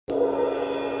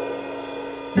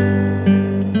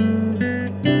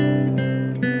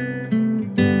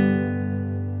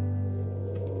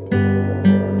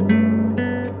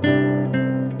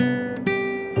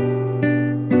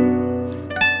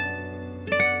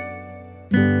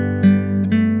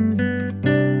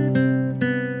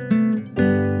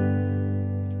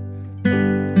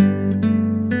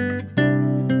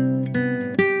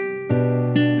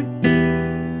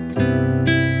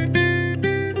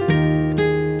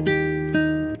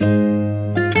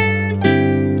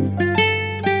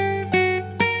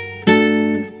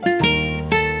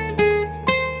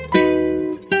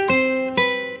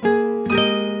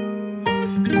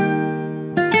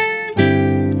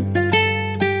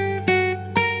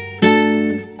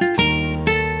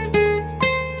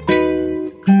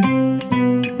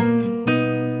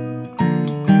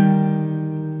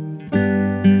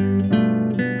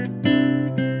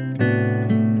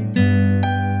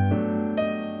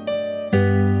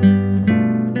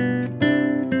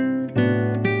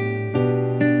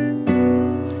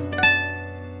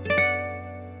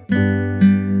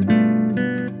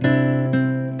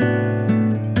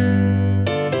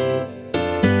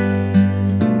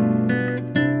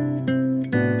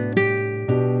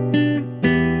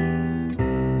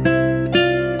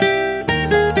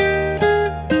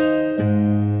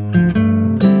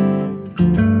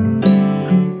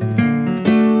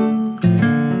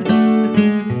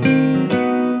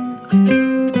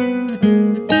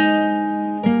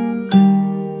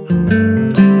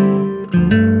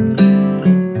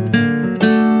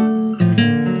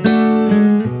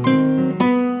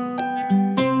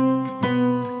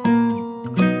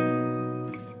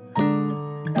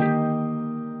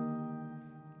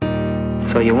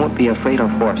So you won't be afraid of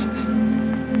horses.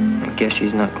 I guess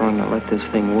she's not going to let this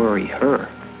thing worry her.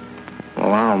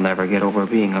 Well, I'll never get over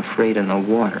being afraid in the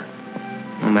water,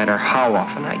 no matter how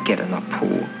often I get in the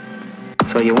pool.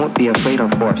 So you won't be afraid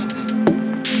of horses.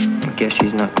 I guess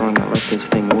she's not going to let this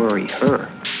thing worry her.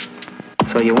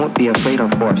 So you won't be afraid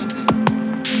of horses.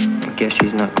 I guess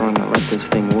she's not going to let this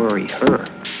thing worry her.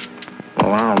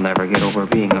 Well, I'll never get over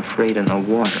being afraid in the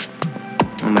water,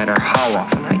 no matter how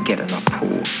often I get in the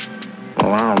pool.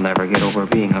 Well, I'll never get over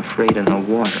being afraid in the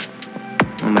water,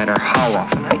 no matter how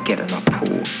often I get in the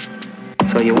pool.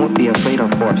 So you won't be afraid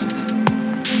of horses.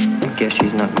 I guess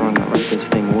she's not going to let this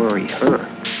thing worry her.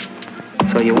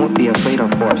 So you won't be afraid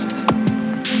of horses.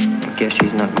 I guess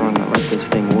she's not going to let this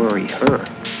thing worry her.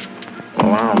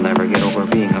 Well, I'll never get over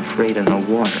being afraid in the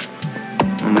water,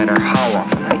 no matter how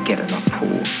often I get in the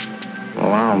pool.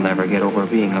 Well, I'll never get over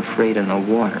being afraid in the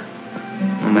water,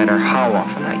 no matter how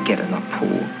often I get in the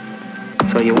pool.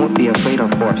 So you won't be afraid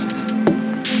of horses.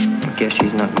 I guess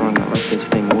she's not going to let this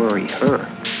thing worry her.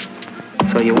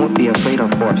 So you won't be afraid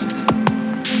of horses.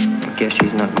 I guess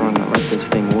she's not going to let this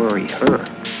thing worry her.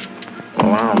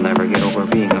 Well, I'll never get over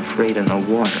being afraid in the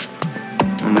water,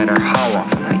 no matter how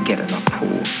often I get in the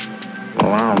pool.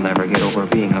 Well, I'll never get over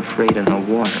being afraid in the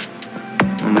water,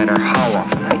 no matter how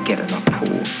often I get in the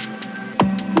pool.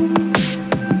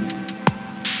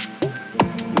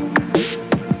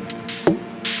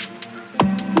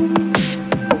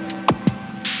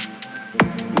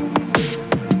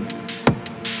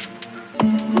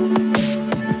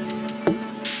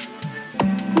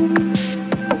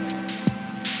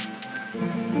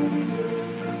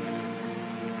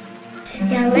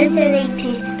 You're listening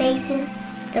to Spaces,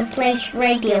 the Place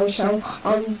radio show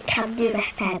on Camden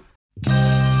FM.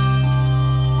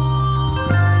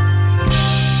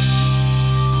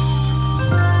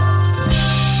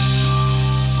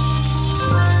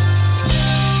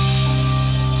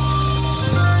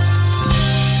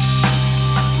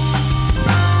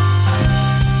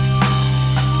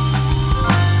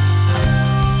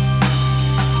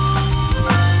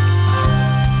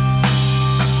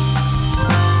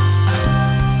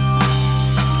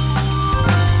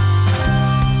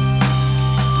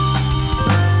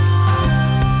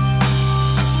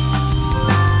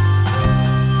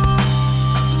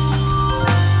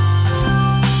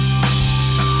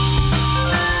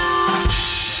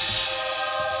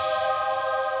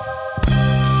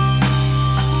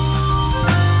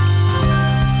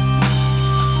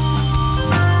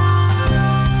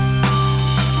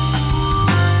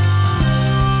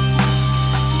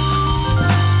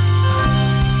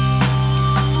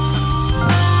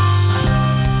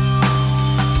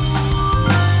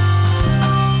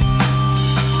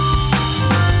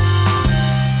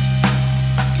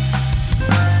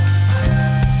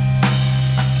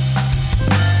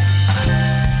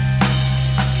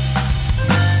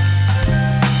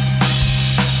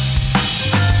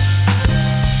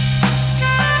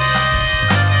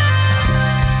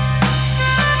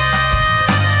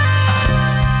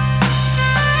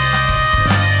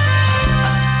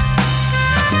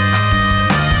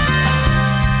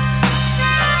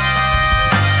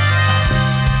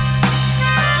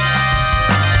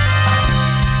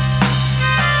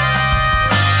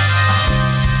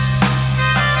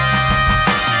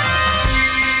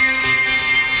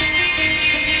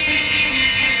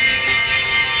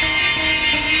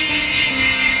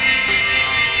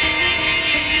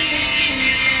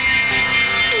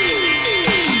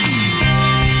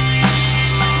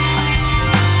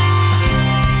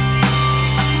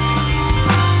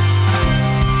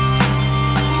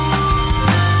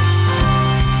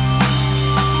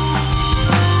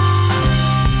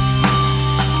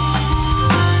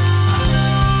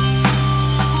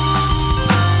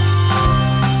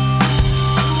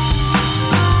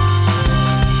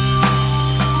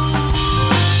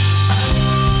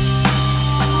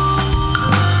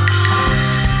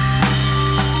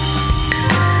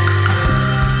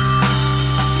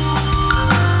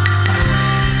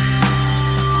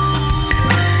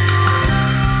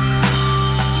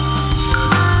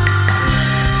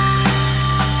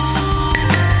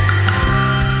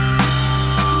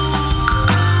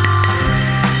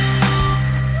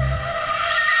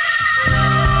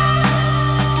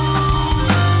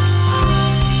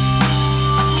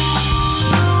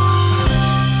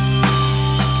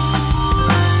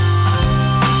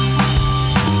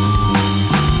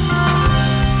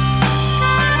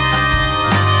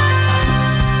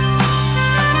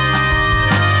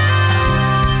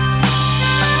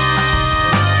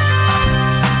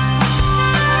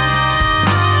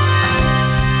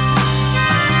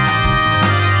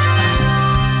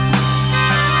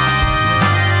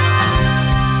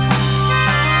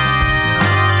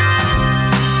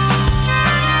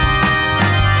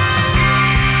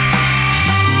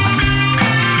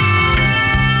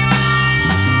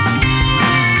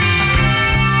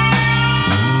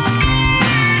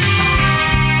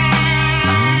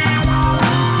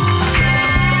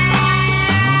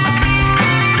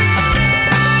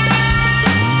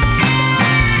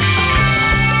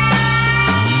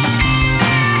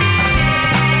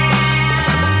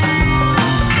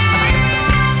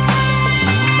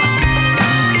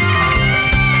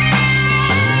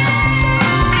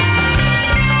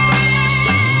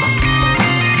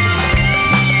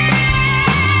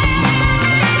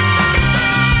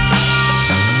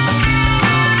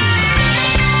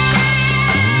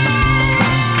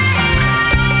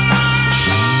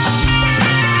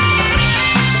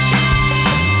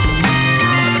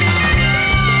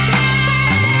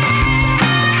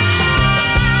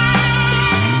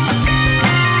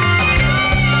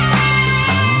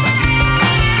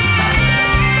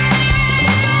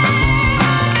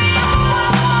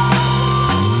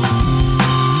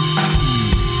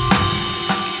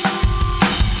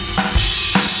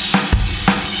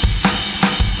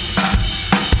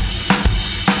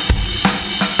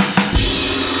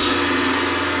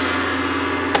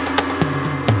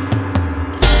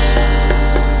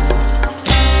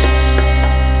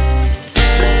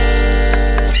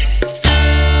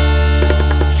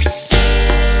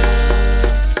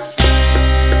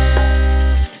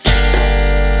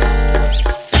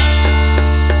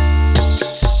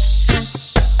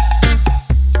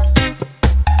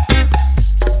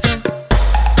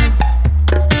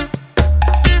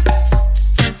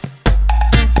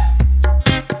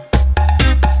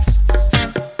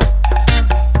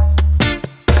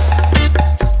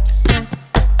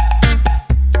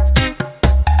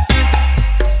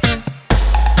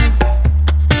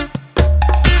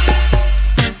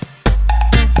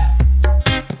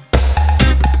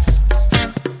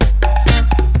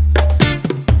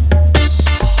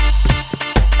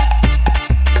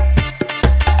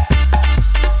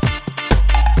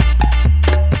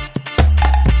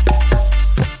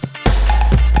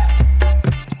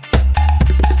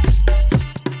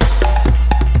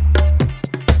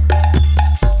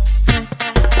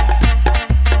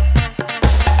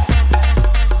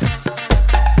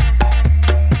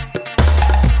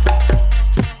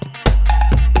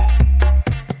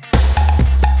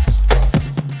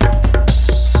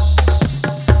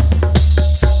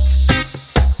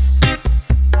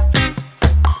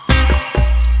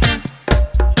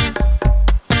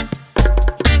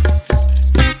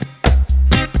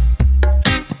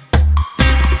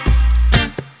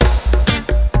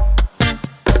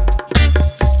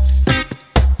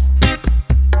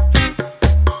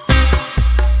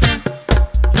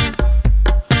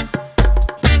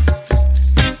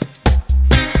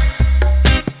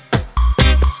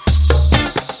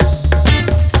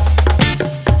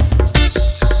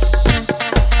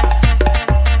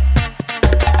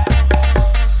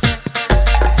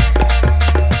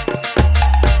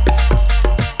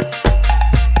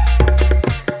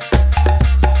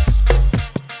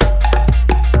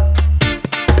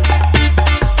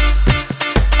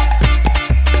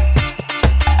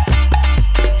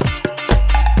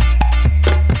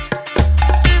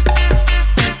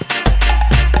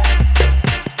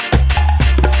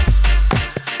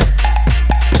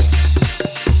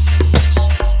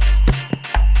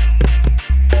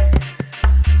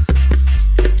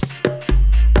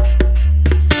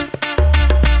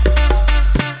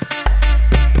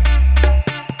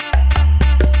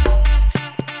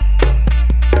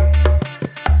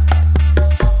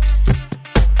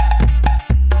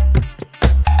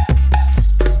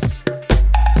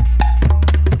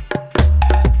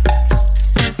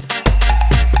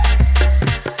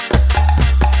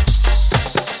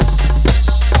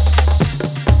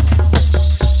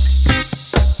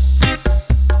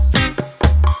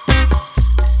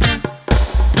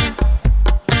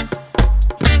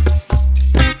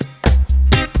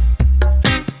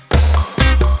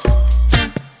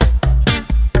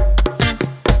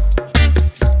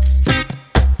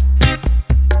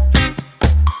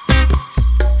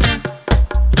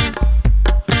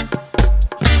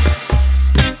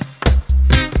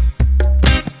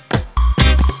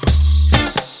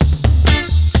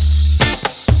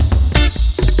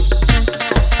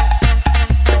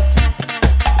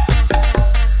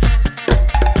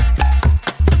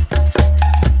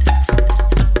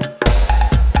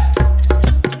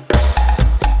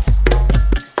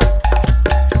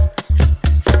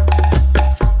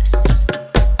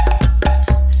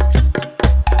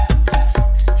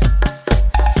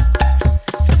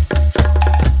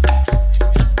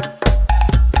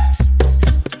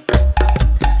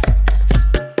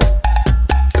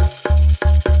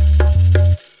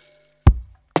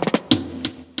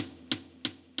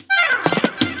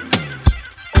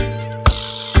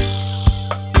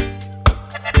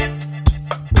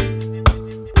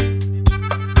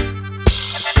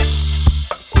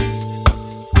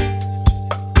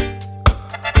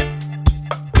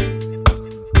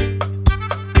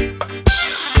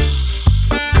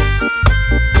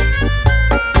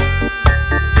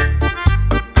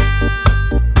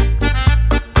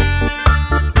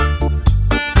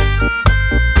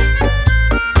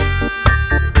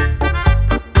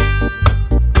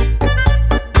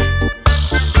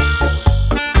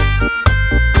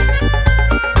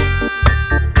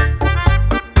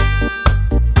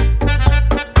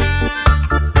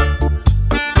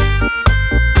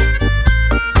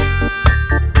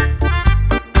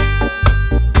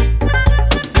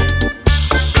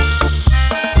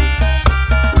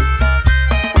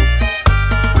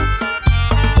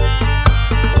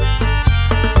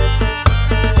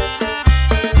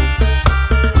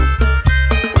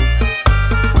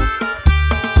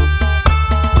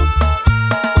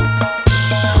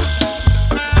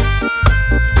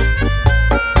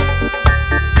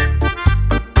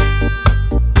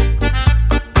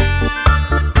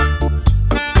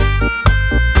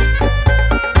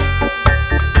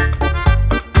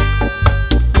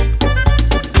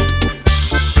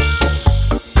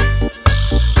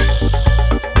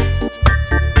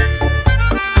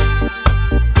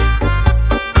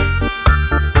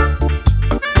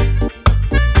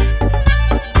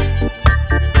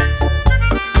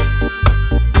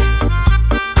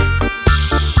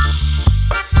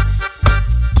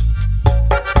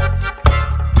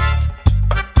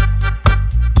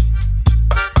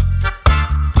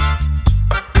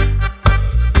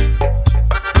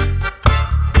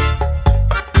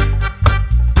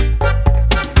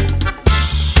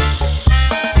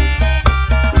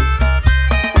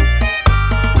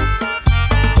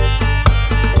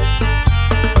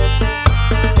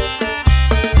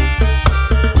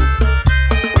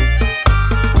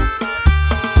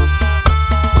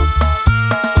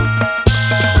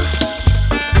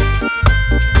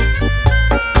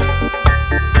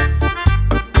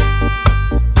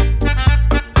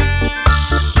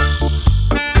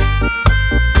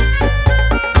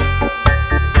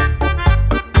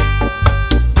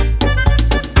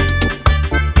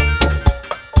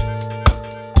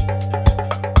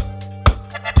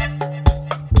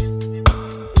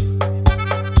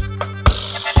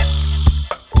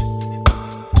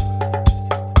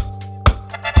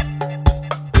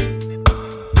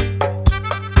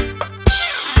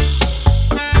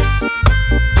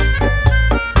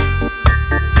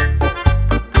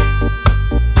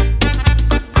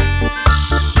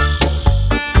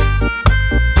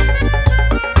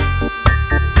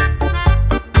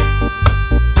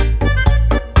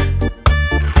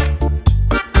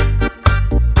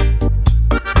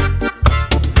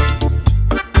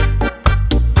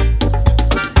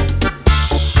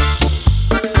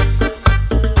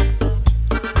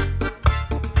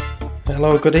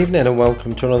 good evening and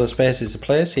welcome to another Spaces to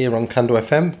Place here on Cando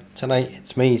FM. Tonight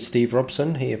it's me, Steve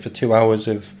Robson, here for 2 hours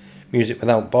of Music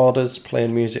Without Borders,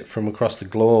 playing music from across the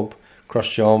globe, across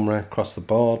genre, across the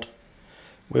board.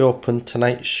 We opened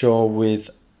tonight's show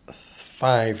with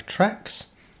 5 tracks.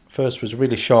 First was a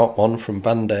really short one from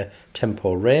Banda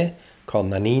Tempo Rey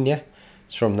called Na Niña.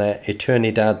 It's from their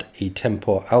Eternidad y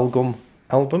Tempo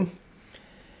album.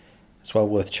 It's well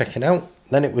worth checking out.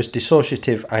 Then it was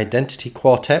Dissociative Identity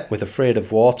Quartet with Afraid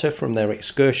of Water from their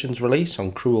Excursions release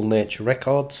on Cruel Nature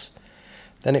Records.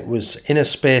 Then it was Inner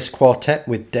Space Quartet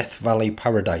with Death Valley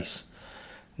Paradise.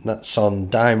 And that's on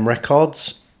Dime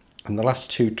Records. And the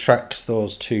last 2 tracks,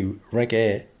 those 2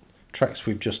 reggae tracks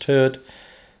we've just heard.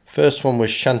 First one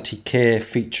was Shanti K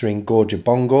featuring Goja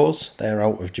Bongos. They're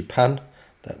out of Japan.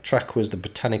 That track was The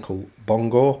Botanical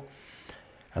Bongo.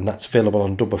 And that's available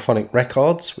on Dubophonic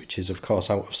Records, which is of course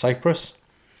out of Cyprus.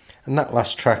 And that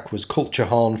last track was Culture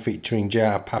Horn featuring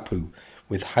J.R. Papu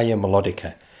with Higher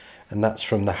Melodica. And that's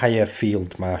from the Higher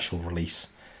Field Marshal release.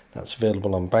 That's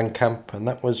available on Bandcamp, and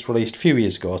that was released a few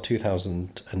years ago,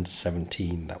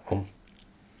 2017, that one.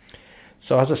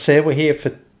 So as I say, we're here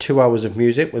for 2 hours of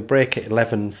music. We'll break at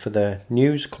 11 for the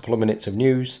news, a couple of minutes of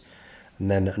news, and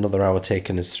then another hour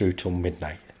taking us through till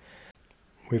midnight.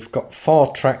 We've got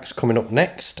 4 tracks coming up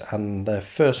next, and the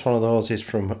first one of those is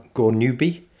from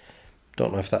Gonubie.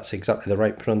 Don't know if that's exactly the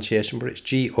right pronunciation, but it's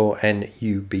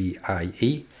Gonubie.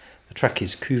 The track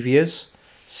is Cuviers,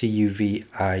 Cuvier's,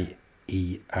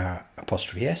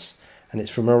 and it's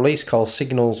from a release called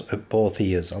Signals at Both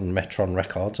Ears on Metron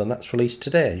Records, and that's released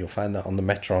today. You'll find that on the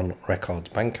Metron Records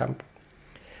Bandcamp.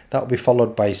 That'll be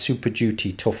followed by Super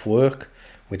Duty Tough Work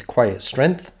with Quiet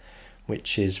Strength,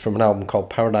 which is from an album called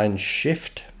Paradigm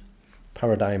Shift,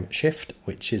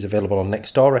 which is available on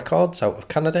Next Door Records out of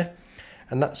Canada.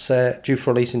 And that's due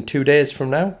for release in 2 days from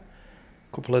now,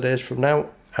 a couple of days from now.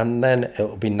 And then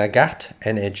it'll be Nagat,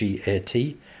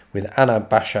 Nagat, with Anna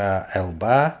Bashar El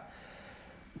Bar.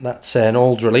 That's an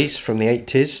old release from the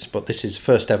 80s, but this is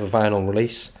first ever vinyl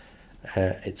release.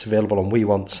 It's available on We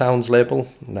Want Sounds label,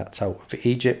 and that's out of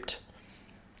Egypt.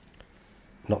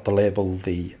 Not the label,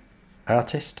 the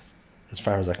artist. As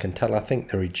far as I can tell, I think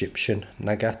they're Egyptian,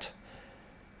 Nagat.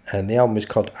 And the album is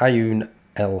called Ayun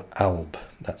El Alb.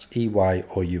 That's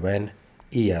EYOUN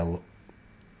ELALB.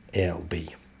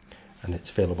 And it's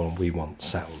available on We Want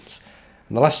Sounds.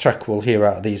 And the last track we'll hear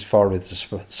out of these 4 is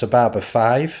the Sababa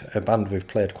 5, a band we've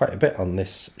played quite a bit on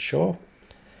this show.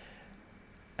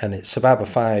 And it's Sababa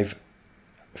 5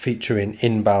 featuring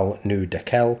Inbal Nu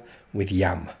Dekel with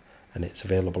Yam. And it's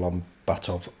available on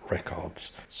Batov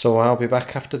Records. So I'll be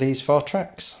back after these 4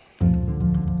 tracks.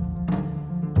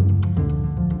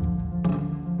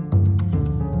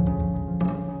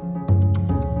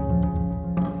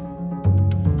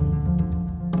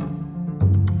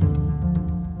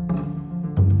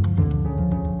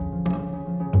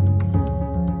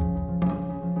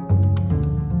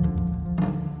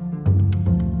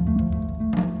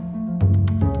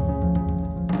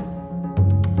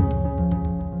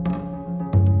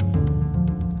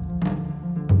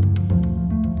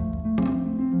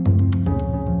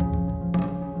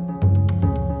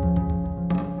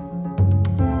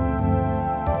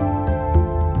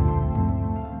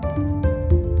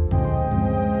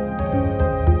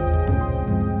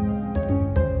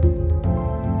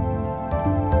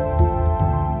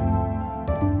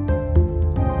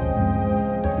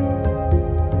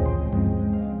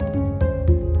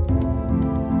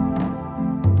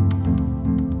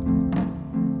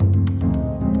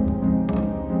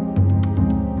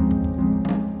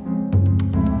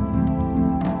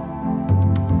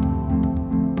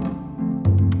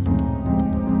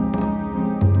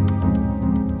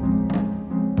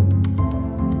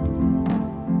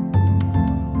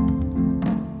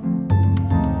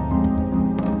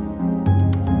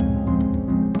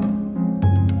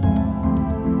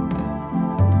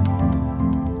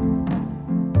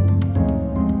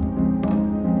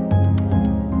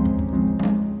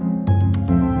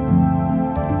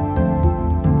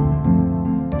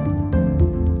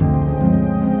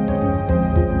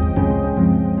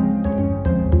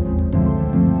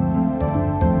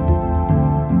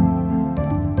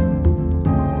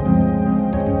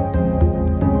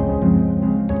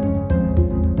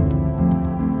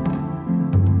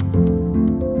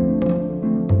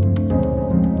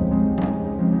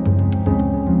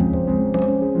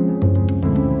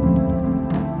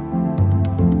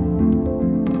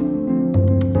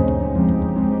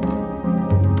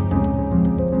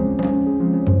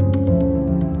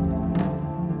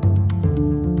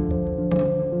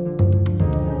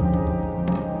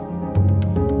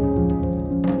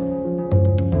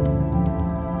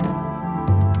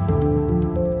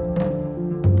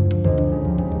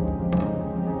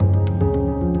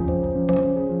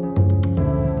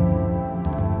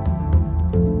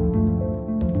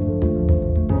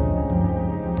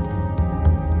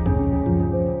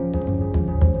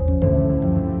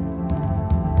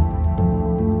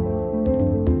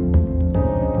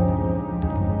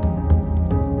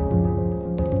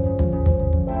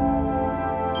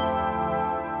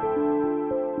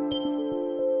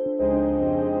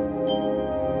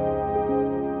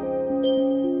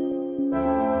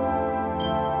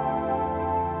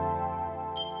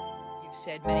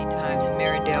 said many times,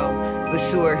 Meridel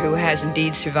Lesueur, who has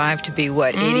indeed survived to be,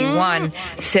 81,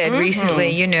 said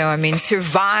recently,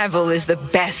 survival is the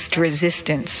best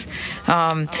resistance.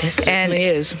 It certainly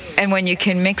is. And when you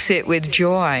can mix it with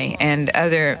joy and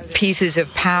other pieces of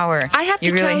power, I have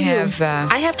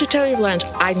to tell you, Blanche,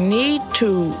 I need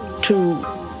to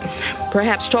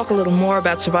perhaps talk a little more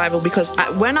about survival, because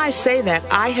when I say that,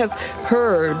 I have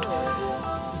heard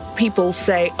people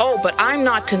say, oh, but I'm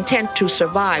not content to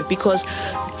survive, because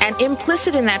and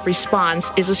implicit in that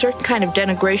response is a certain kind of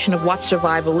denigration of what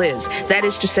survival is. That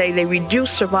is to say, they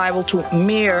reduce survival to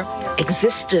mere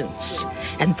existence,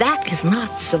 and that is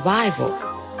not survival.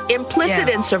 Implicit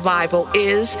in survival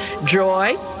is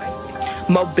joy,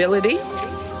 mobility,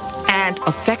 and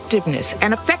effectiveness.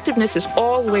 And effectiveness is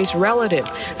always relative.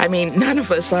 I mean, none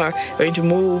of us are going to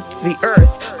move the earth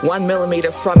 1 millimeter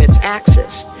from its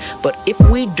axis. But if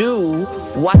we do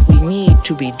what we need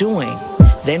to be doing,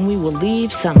 then we will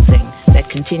leave something that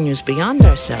continues beyond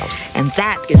ourselves. And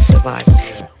that is survival.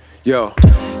 Yo,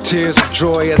 tears of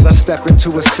joy as I step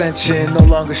into ascension. No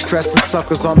longer stressing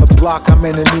suckers on the block, I'm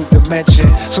in a new dimension.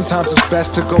 Sometimes it's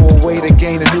best to go away to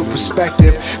gain a new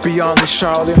perspective. Beyond the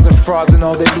charlatans and frauds and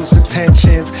all their loose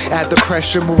intentions. Add the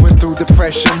pressure, moving through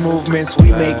depression movements.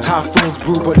 We make typhoons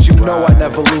brew, but you know I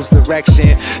never lose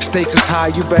direction. Stakes is high,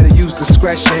 you better use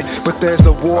discretion. But there's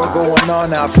a war going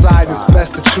on outside, it's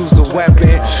best to choose a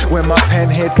weapon. When my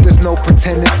pen hits, there's no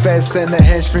pretending feds. Send the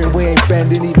henchman, we ain't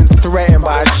bending, even threatened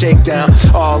by a shakedown.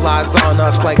 All eyes on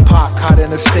us like Pac caught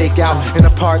in a stakeout. In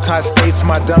apartheid states,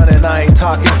 my done, and I ain't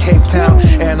talking Cape Town.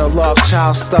 Analog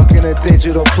child stuck in a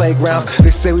digital playground. They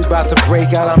say we about to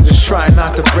break out, I'm just trying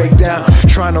not to break down.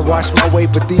 Trying to watch my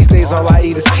weight, but these days all I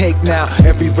eat is cake now.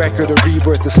 Every record a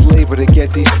rebirth, it's labor to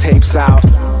get these tapes out.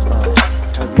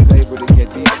 Every labor to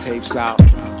get these tapes out.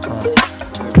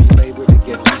 Every labor to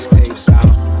get these tapes out.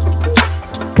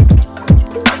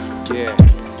 Yeah.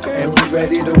 And we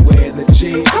ready to win the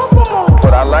G. Come on!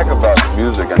 What I like about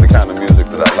music and the kind of music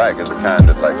that I like is the kind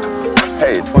that, like,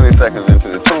 hey, 20 seconds into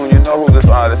the tune, you know who this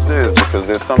artist is because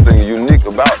there's something unique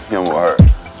about him or her.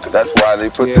 That's why they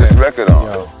put this record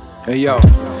on. Hey, yo.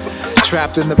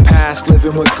 Trapped in the past,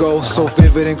 living with ghosts, so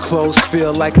vivid and close.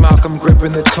 Feel like Malcolm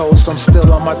gripping the toast. I'm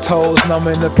still on my toes,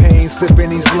 numbing the pain, sipping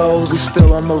these lows. We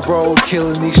still on the road,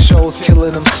 killing these shows,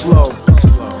 killing them slow.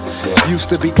 Used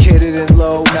to be kidded and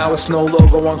low, now it's no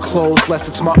logo on clothes, less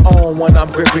it's my own when I'm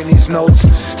gripping these notes.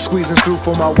 Squeezing through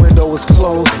for my window is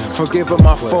closed. Forgiving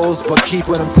my foes, but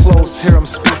keeping them close. Hear them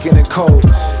speaking in code,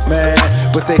 man.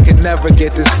 But they can never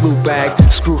get this loot bag.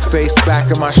 Screw face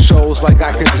back of my shows like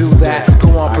I could do that.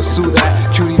 Go on, pursue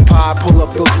that. Cutie pie, pull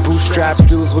up those bootstraps.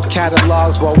 Dudes with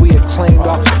catalogs while we acclaimed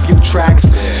off a few tracks.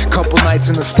 Couple nights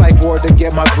in the psych ward to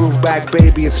get my groove back,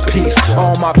 baby, it's peace.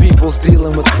 All my people's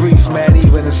dealing with grief, man,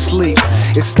 even in sleep.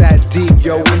 It's that deep,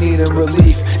 yo, we need a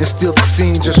relief. And steal the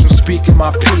scene just from speaking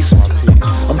my piece.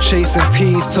 I'm chasing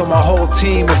peas till my whole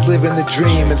team is living the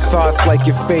dream. And thoughts like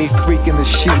your fade freaking the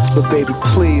sheets. But baby,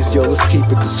 please, yo, let's keep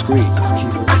it discreet. Let's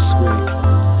keep it discreet.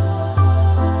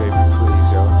 Baby,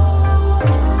 please, yo.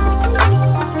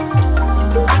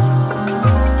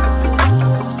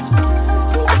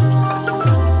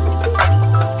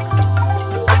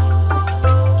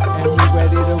 And we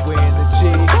ready to win the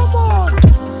G. Come on!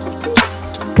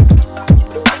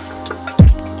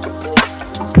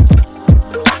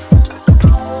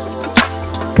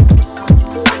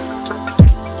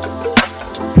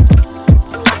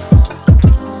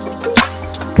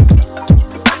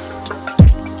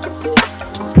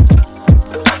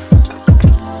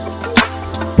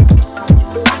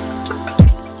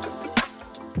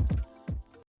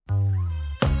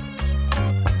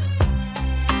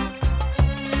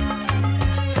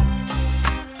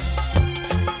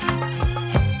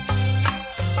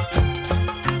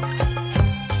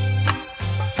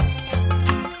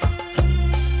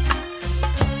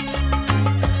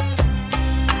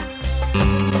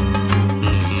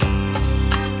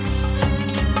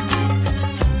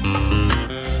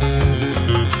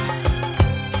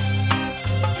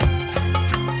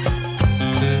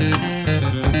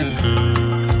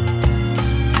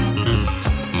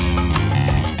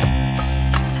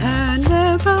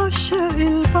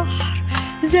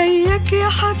 زيك يا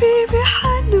حبيبي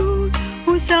حنون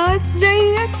وساعات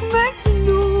زيك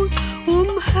مجنون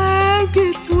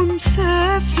ومهاجر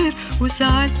ومسافر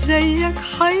وساعات زيك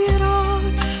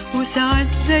حيران وساعات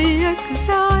زيك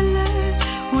زعلان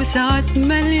وساعات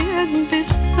مليان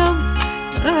بالصبر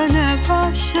أنا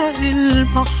بعشق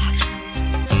البحر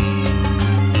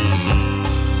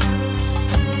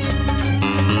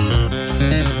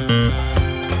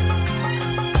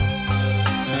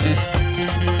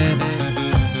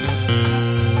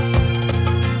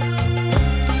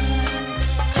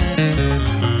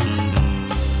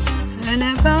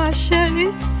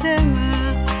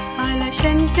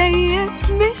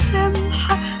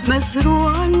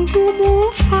نجوم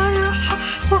وفرحة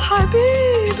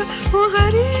وحبيبة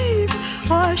وغريبة،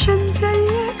 وعشان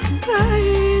زيك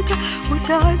بعيدة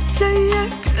وساعات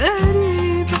زيك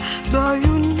قريبة،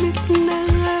 بعيون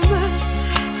متنغمة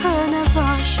أنا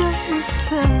بعشق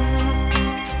السما.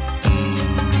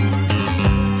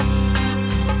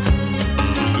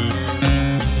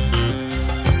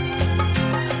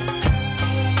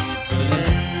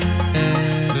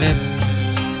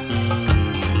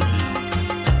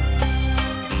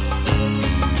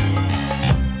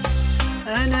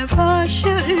 أنا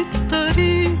بعشق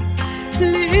الطريق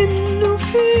لأنه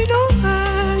فيه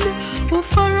لهانا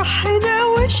وفرحنا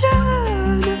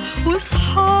وشقانا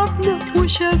وصحابنا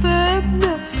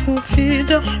وشبابنا، وفي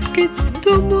ضحكة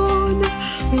دموعنا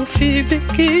وفي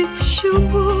بكيت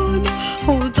شموعنا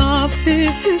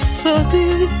وضعفه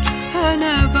الصديق.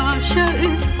 أنا بعشق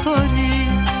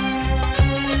الطريق.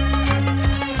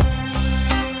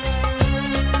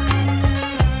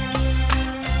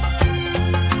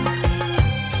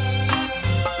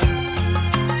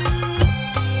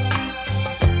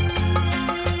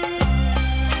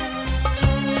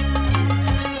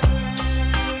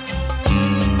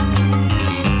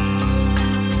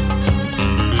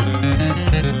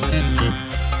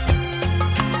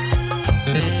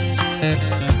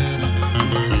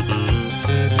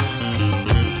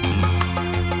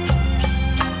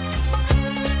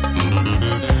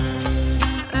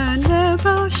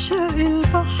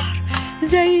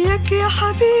 زيك يا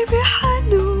حبيبي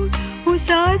حنون،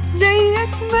 وساعات زيك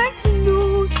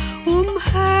مجنون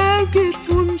ومهاجر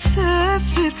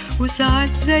ومسافر، وساعات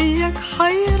زيك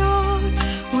حيران،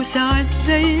 وساعات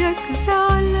زيك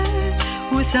زعلان،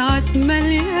 وساعات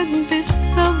مليان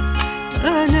بالصبر.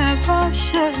 أنا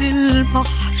بعشق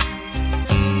البحر.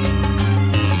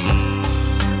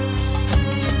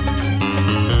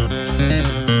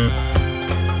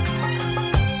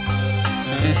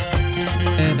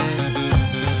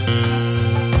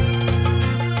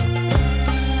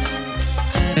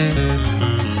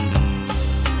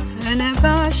 أنا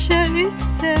بعشق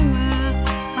السما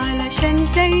علشان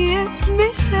زيك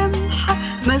مسامحة،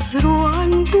 مزروعة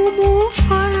نجوم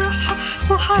وفرحة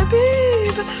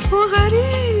وحبيبة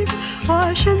وغريبة،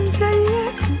 وعشان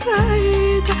زيك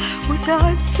بعيدة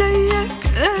وساعات زيك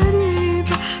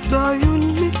قريبة، بعيون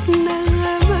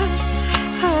متنغمة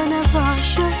أنا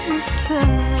بعشق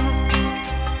السما.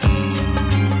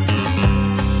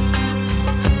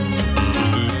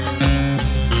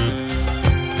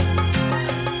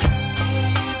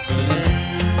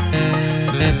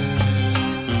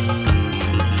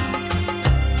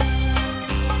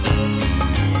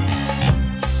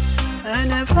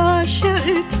 أنا بعشق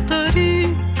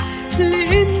الطريق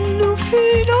لأنه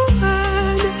فيه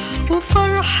لهانا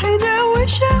وفرحنا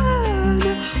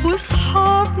وشقانا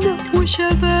وصحابنا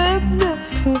وشبابنا،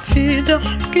 وفي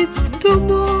ضحكة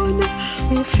دموعنا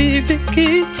وفي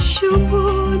بكيت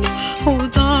شموعنا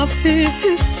وضعفه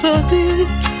الصديق.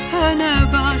 أنا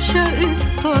بعشق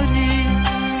الطريق.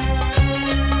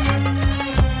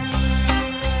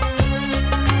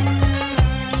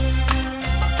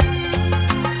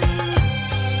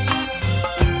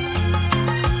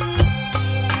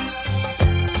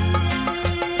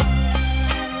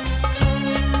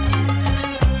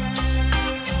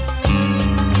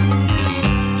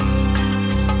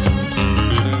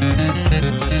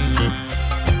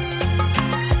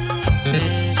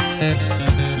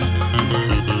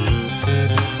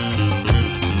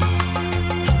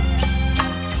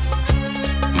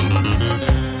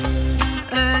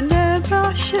 أنا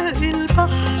بعشق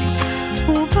البحر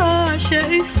وبعشق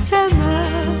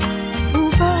السماء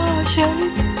وبعشق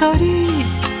الطريق،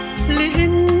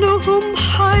 لأنهم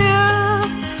حياة.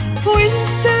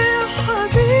 وانت يا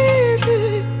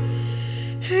حبيبي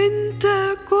انت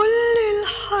كل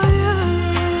الحياة.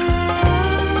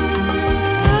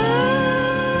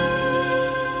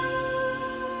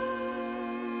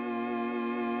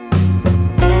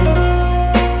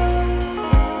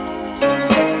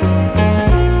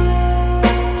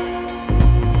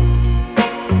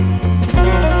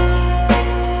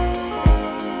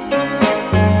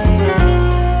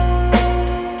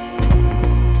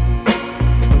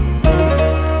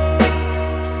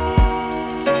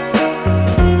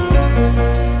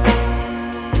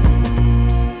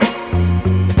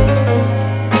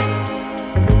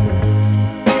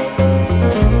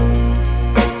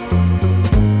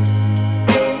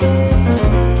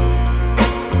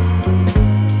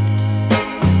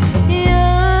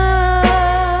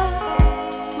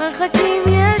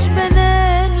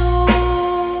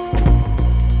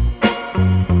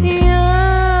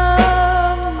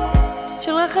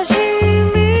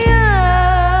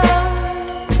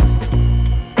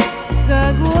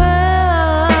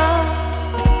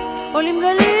 עולים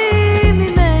גלים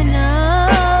ממנה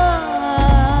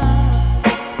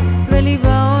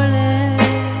וליבה עולה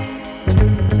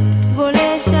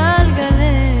גולש על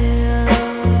גליה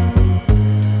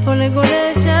עולה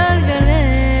גולש על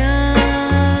גליה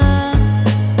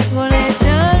גולש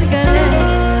על גליה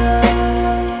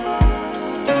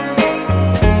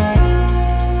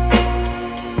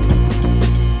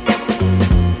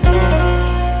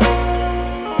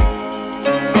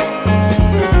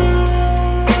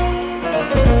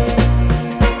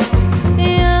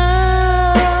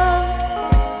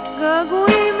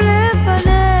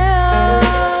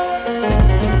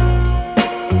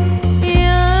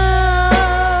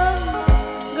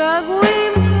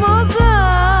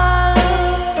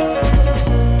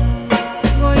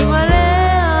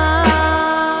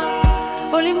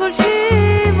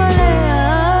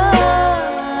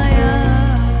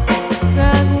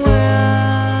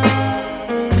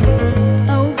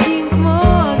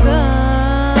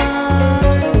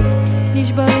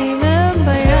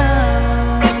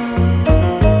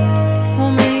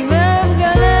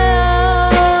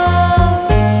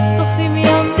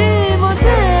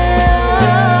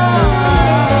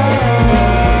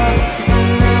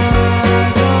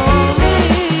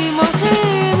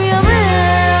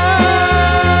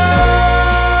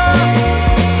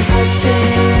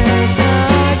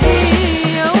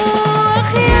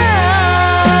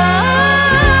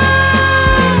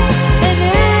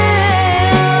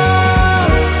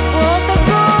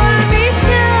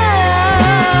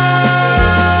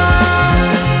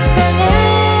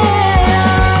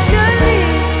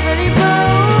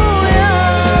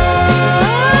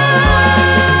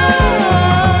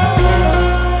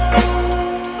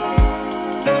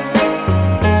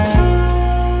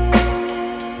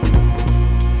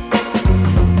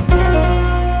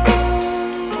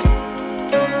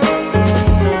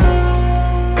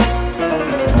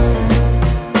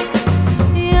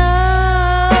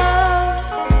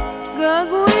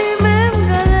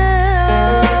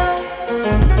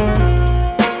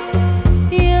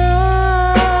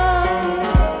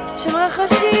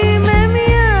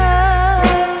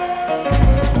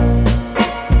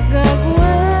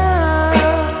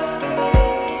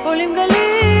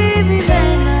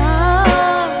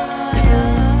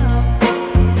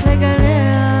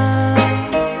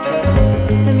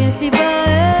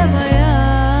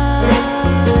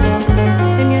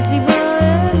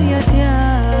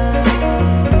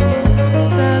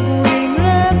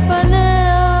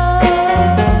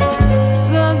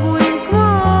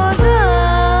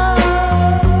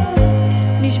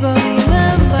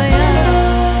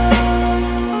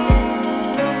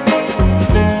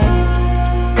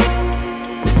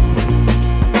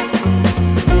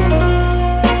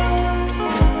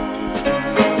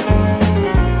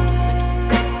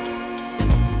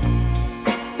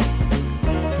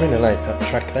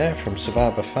From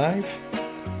Survivor 5.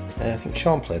 I think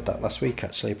Sean played that last week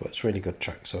actually, but it's a really good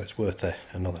track, so it's worth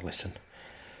another listen.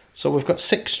 So we've got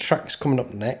 6 tracks coming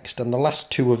up next, and the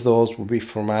last 2 of those will be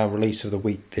from our release of the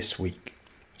week this week.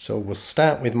 So we'll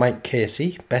start with Mike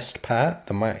Casey, Best Part,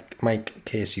 the Mike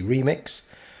Casey remix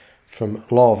from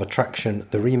Law of Attraction,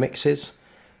 the remixes,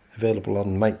 available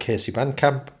on Mike Casey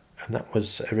Bandcamp, and that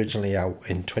was originally out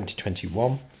in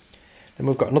 2021. Then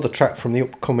we've got another track from the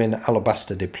upcoming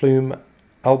Alabaster de Plume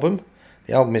album.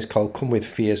 The album is called Come With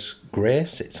Fierce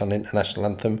Grace. It's an international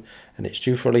anthem and it's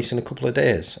due for release in a couple of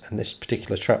days. And this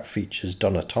particular track features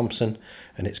Donna Thompson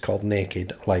and it's called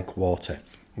Naked Like Water.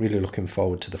 Really looking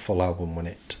forward to the full album when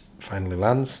it finally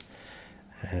lands.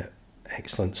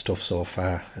 Excellent stuff so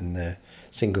far, and the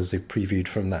singles they've previewed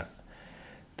from that.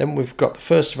 Then we've got the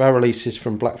first of our releases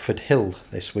from Blackford Hill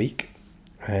this week,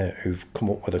 who've come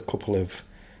up with a couple of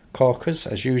corkers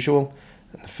as usual.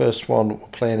 And the first one we're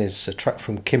playing is a track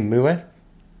from Kim Muir,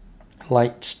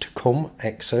 Lights to Come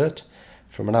excerpt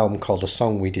from an album called A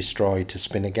Song We Destroyed to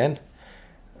Spin Again,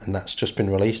 and that's just been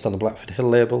released on the Blackford Hill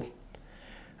label.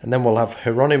 And then we'll have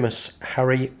Hieronymus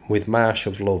Harry with Marsh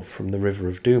of Love from the River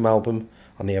of Doom album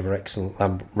on the ever excellent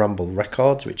Ramble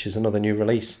Records, which is another new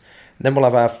release. And then we'll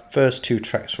have our first 2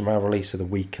 tracks from our release of the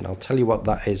week, and I'll tell you what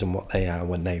that is and what they are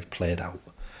when they've played out.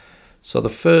 So the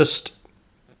first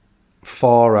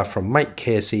 4 are from Mike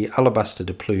Casey, Alabaster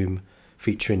de Plume,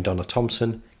 featuring Donna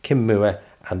Thompson, Kim Muir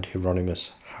and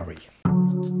Hieronymus Harry.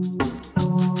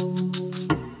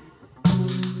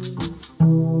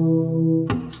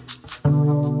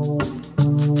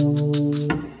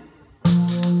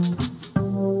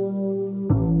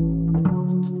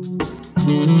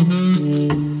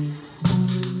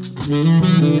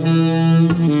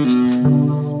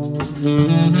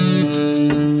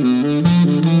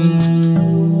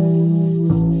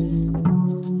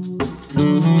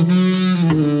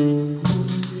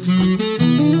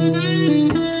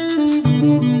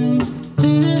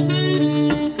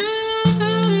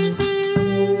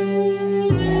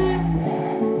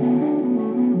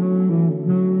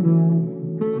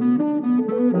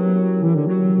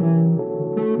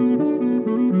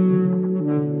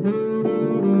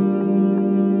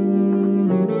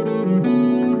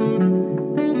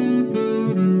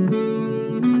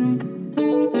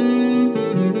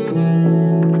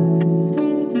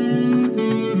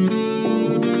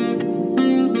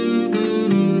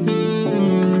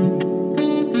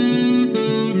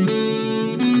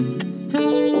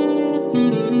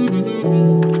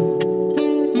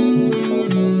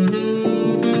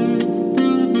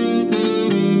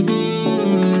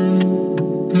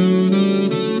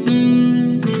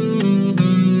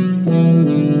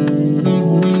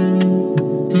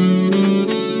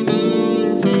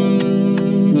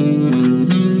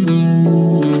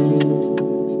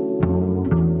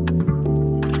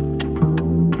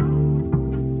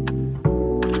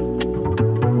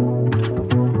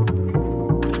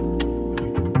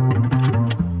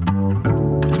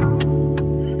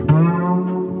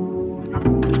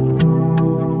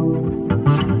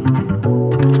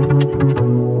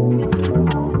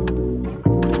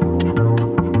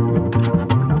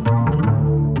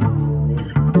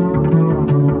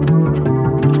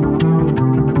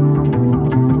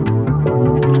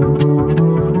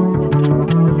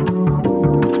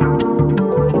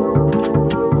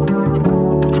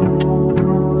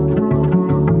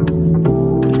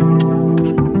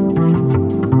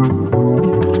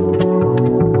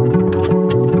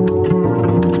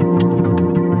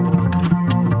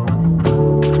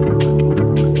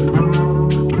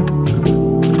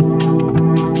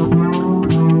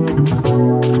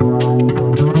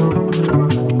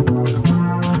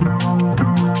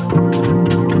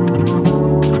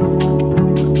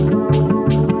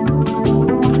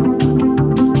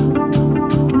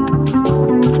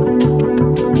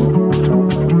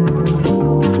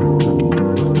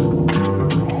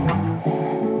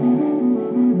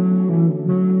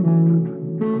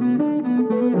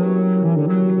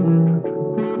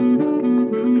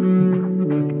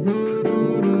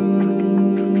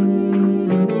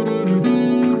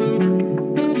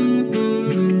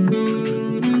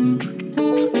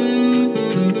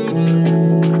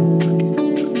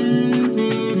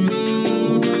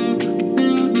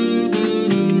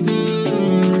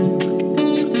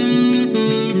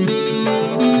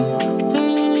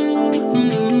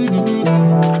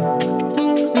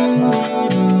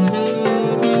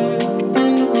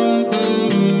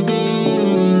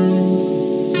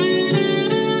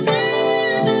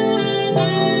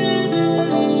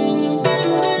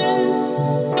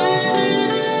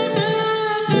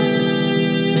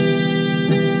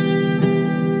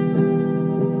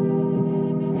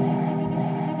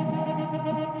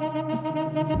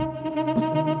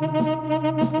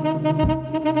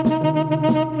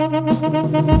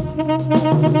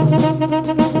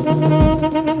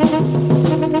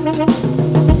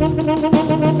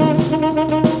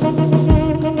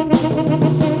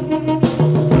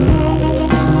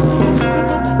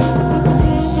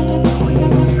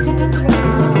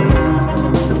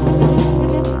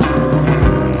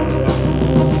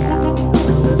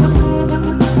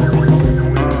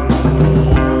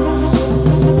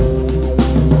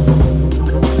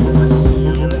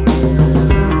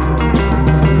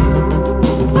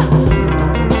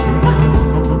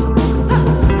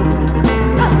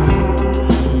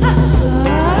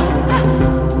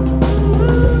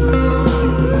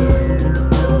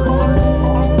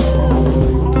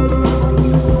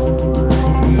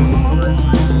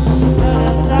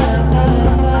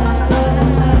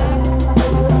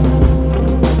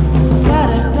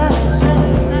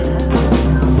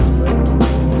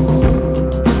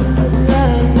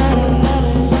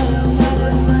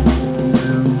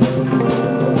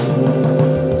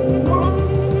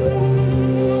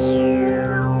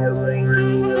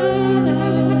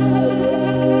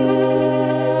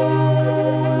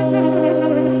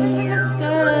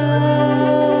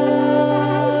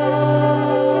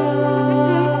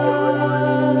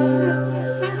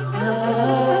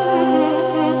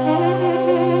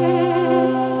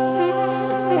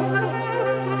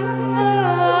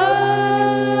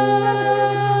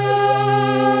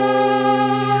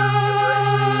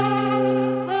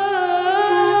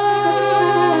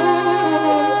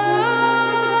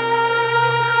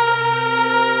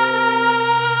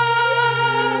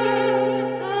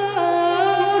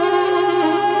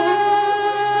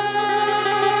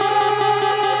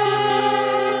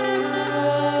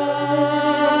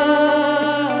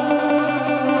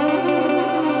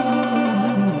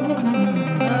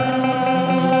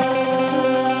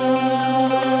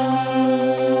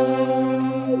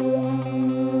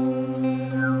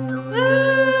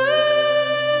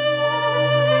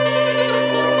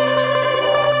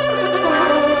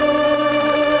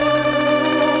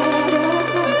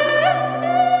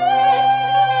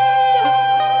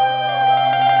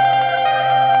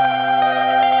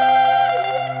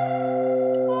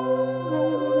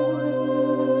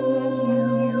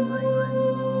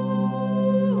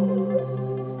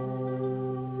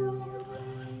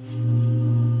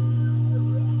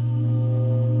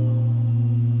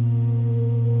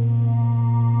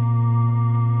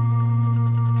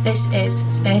 This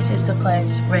is Space is the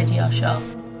Place radio show.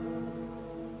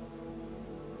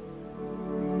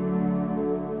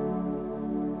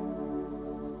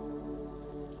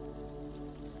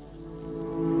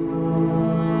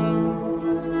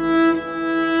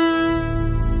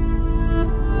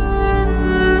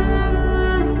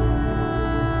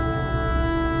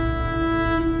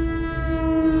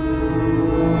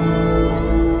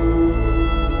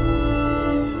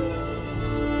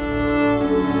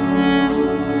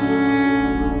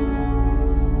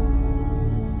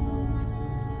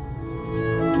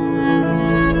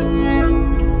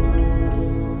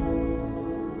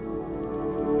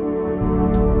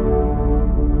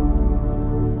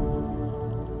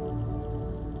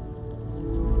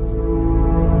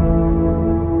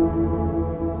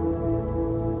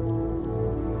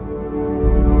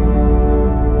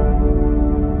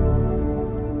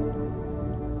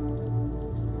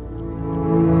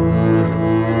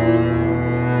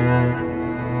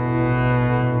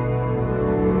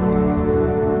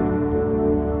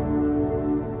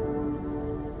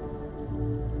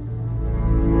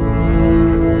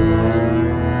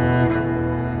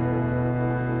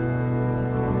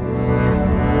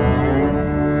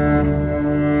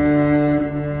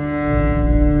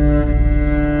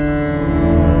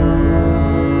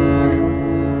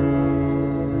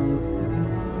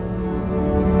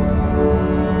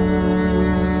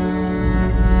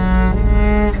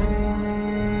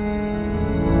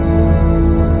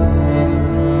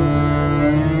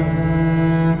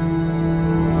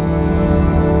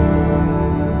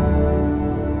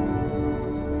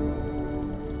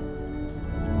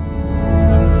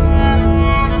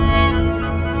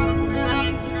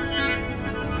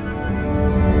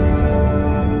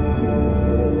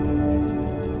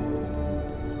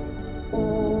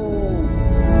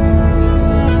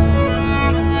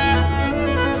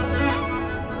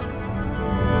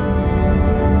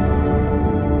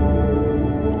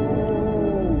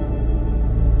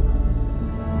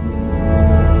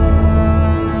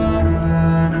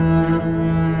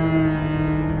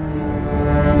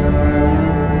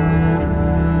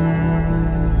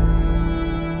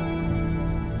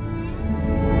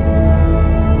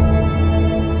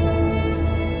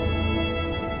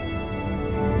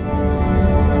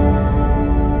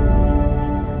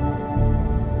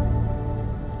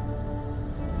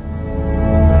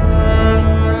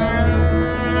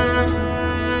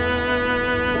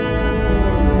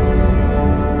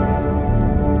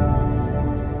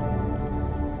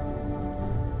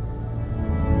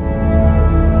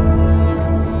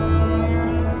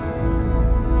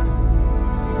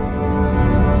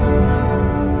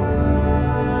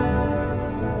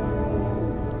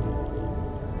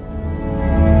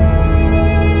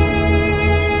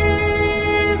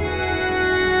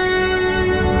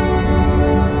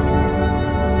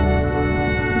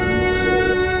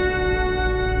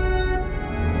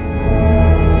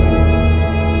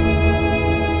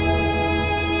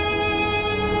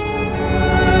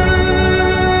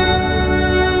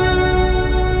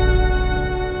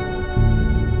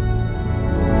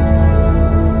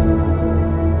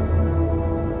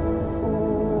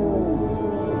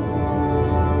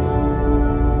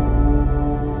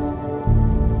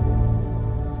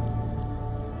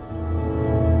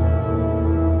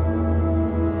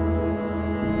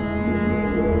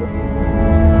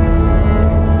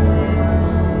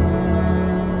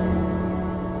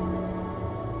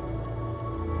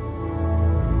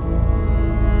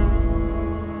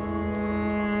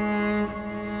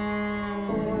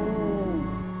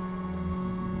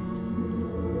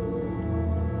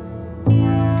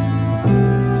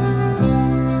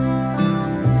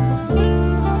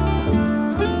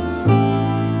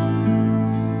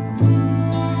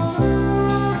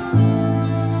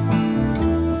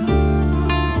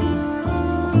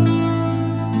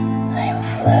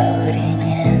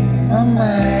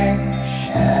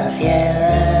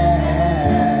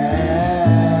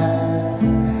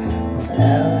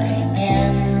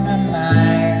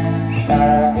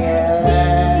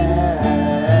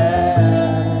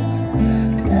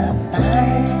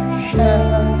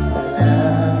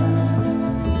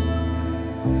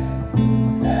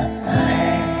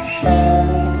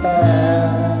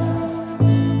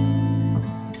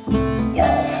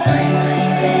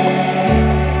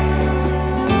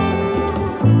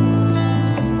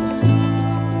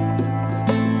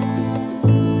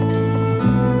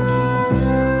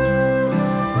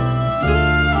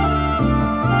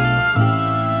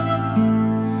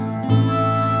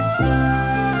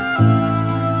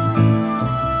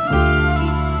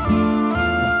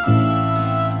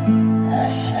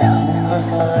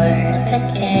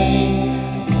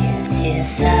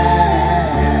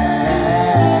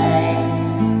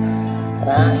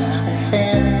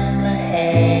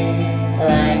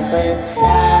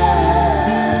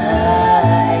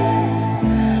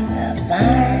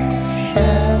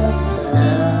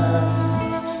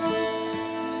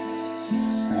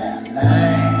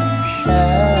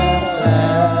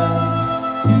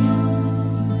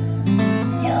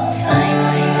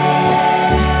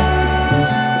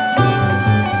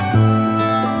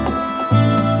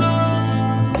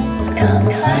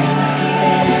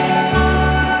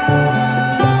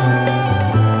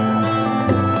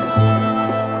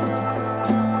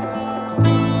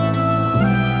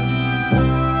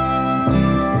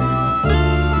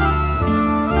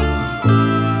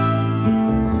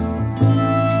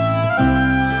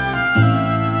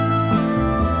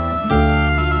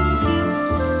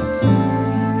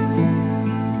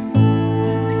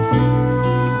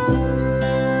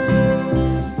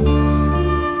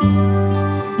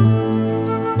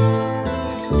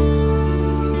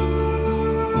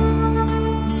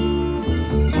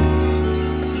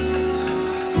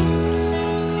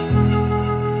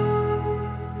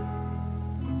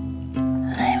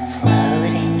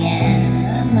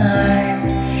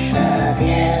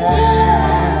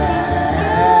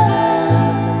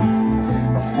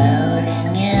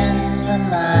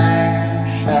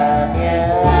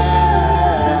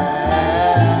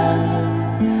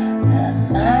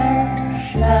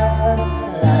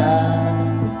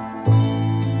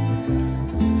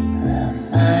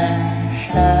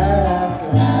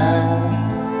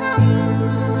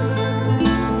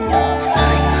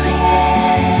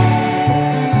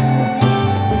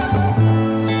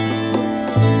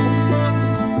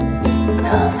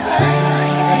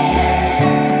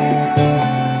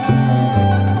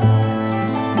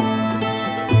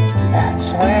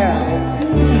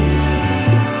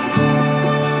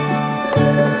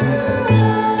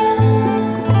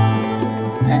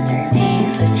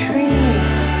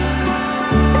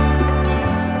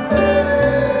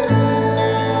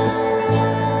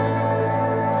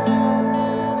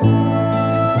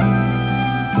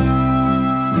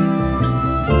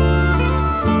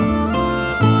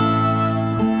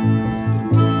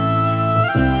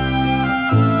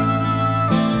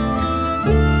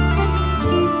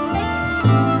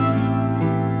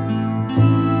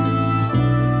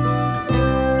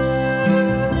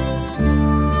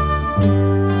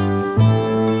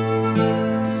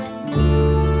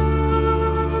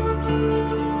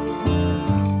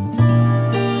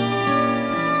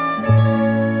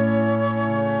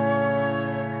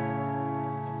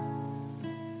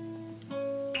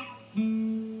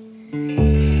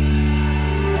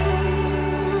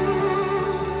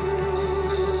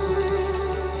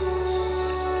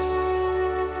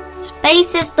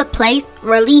 Space is the Place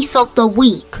release of the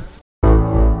week.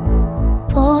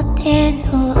 Putting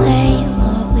away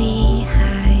what we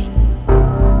hide,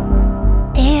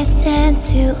 listen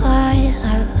to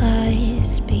our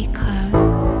lives become.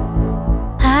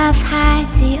 I've had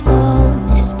it all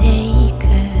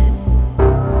mistaken.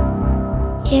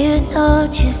 You know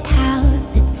just how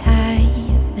the time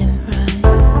run.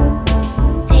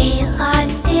 They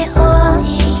lost it all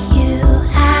in you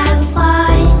at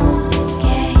once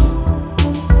again.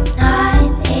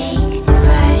 Not make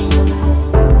difference.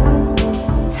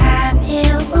 Time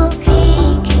it will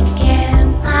peak again,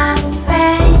 my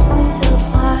friend. Who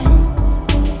wants?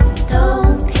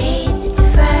 Don't pay the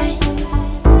difference.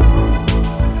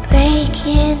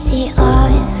 Breaking the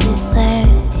office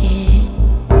left here.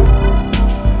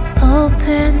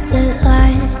 Open the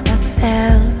lies I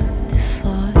felt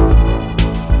before.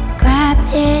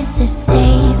 Grabbing the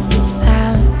safest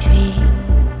boundary.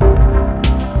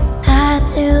 I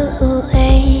knew a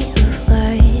way of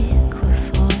work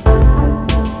before.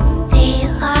 They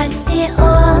lost it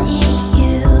all in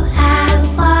you at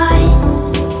once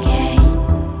again.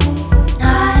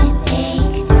 Not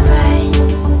make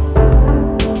difference.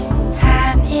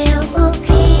 Time it will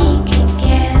peak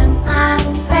again, my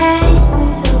friend.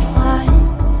 Who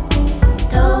wants?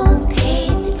 Don't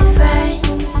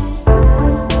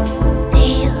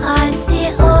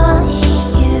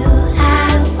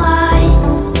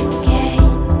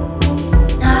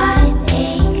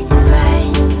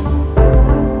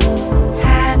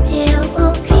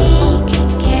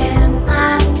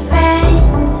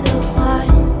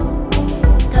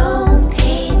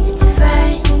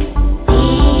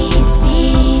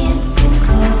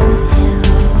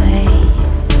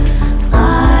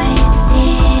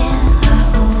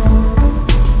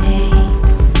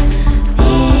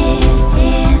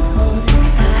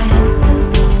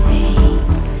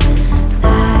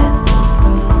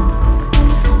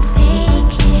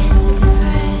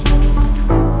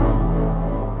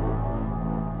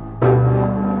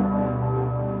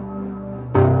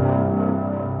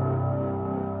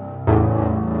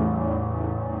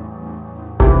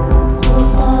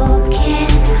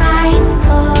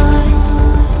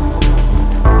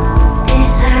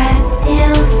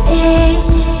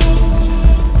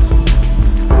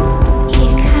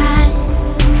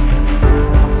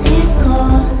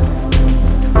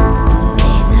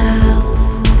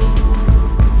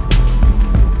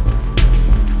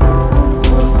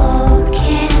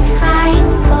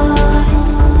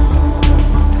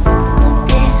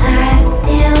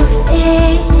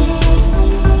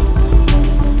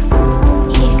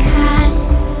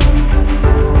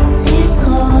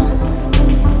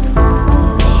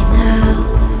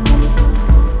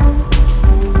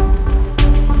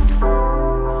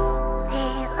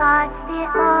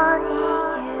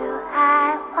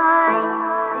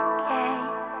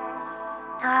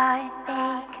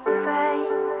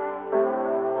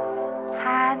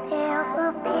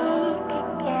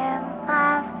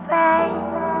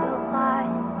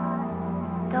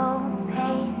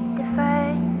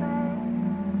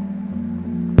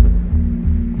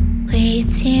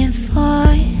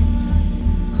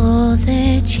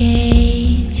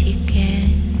change again.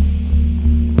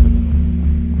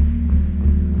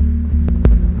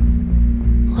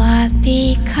 What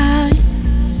become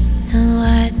and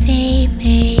what they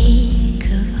make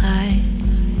of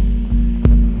us.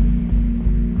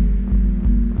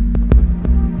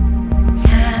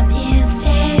 Time it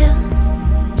fails,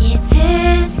 it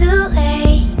turns away.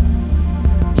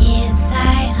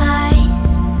 Inside us,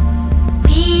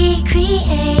 we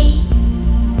create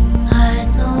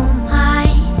unknown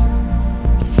mind.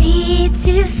 See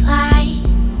to find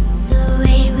the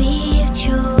way we've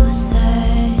chosen.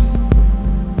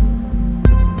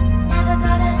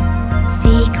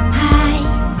 Say goodbye,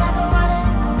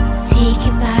 take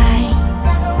it by.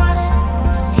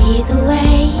 See the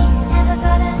ways,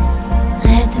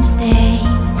 let them stay.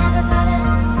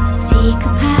 Say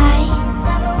goodbye,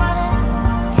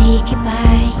 take it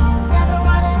by.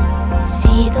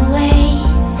 See the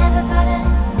ways,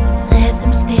 let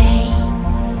them stay.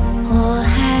 All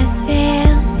has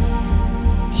failed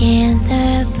in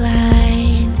the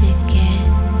blind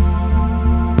again.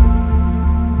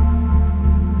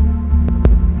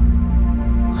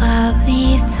 What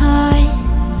we've taught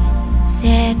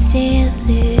sets it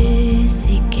loose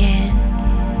again.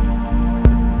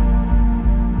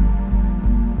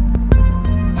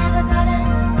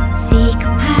 Say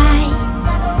goodbye,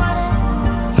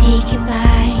 take it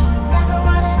by.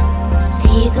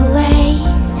 See the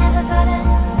ways,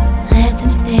 let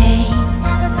them stay.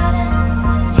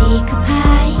 Say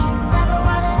goodbye,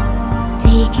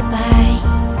 take it by.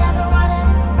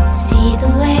 See the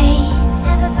ways,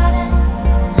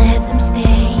 let them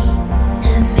stay.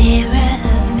 A mirror,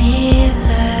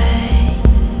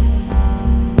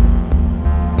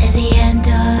 at the end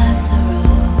of the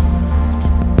road.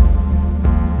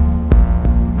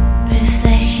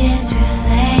 Reflections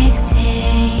reflected,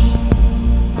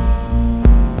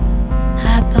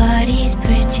 our bodies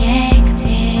projected.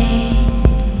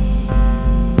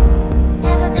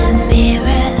 A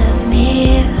mirror,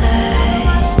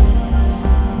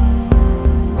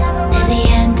 at the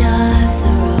end of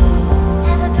the road.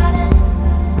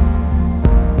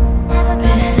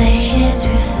 Reflections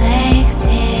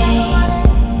reflected,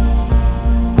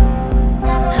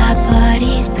 our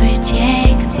bodies projected.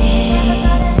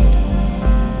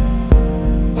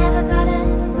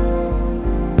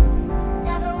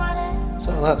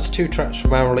 So that's two tracks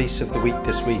from our release of the week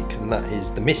this week, and that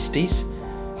is The Misties.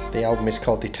 The album is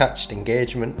called Detached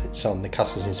Engagement. It's on the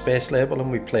Castles in Space label,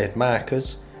 and we played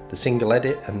Markers, the single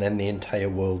edit, and then The Entire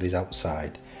World Is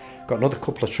Outside. Got another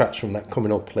couple of tracks from that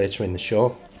coming up later in the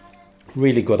show.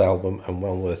 Really good album and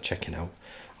well worth checking out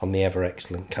on the ever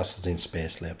excellent Castles in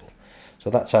Space label. So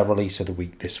that's our release of the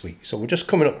week this week. So we're just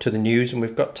coming up to the news, and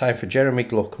we've got time for Jeremy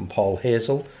Gluck and Paul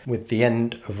Hazel with The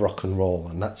End of Rock and Roll,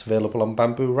 and that's available on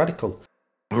Bamboo Radical.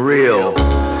 Real,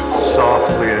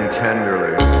 softly and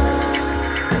tenderly.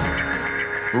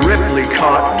 Ripley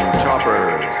cotton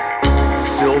choppers,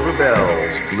 silver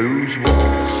bells, blues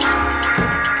waltz.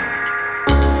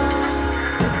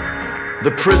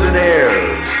 The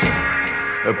prisoners,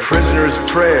 a prisoner's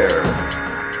prayer,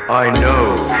 I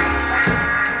know.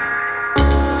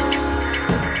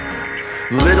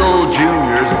 Little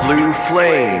Junior's blue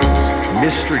flames,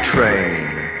 mystery train,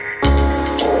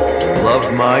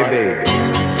 love my baby.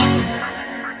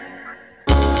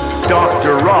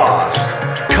 Dr. Ross,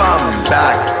 come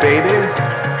back, baby.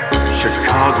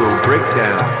 Chicago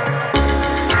breakdown.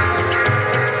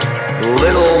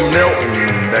 Little Milton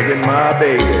begging my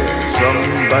baby.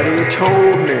 Somebody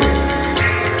told me.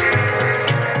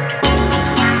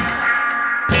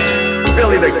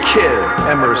 Billy the Kid,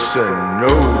 Emerson, no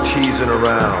teasing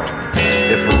around.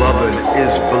 If lovin'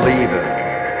 is believin'.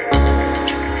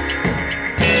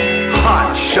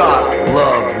 Hot shot,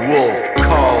 love, wolf,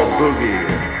 call, boogie.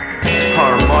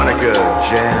 Harmonica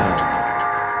jam.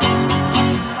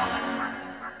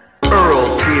 Earl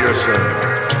Peterson,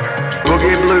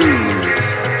 boogie blues,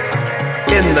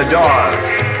 in the dark.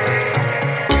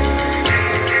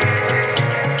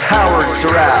 Howard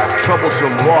Surratt,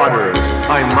 troublesome waters,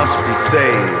 I must be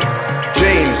saved.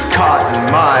 James Cotton,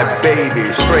 my baby,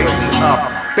 straighten up,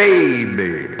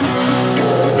 baby.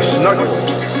 Snuggle,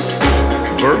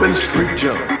 Bourbon Street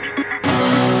Jump,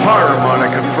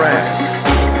 Harmonica Frank.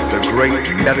 The great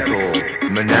medical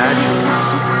menagerie,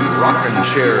 rockin'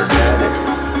 chair daddy.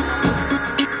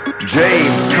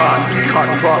 James Cotton,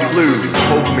 Cotton Crop Blues,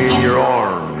 hold me in your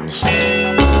arms.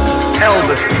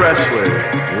 Elvis Presley,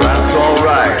 that's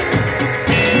alright.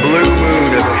 Blue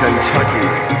Moon of Kentucky.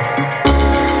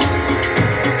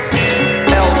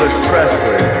 Elvis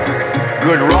Presley,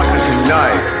 good rockin'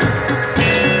 tonight.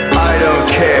 I don't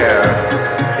care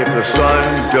if the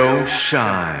sun don't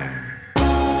shine.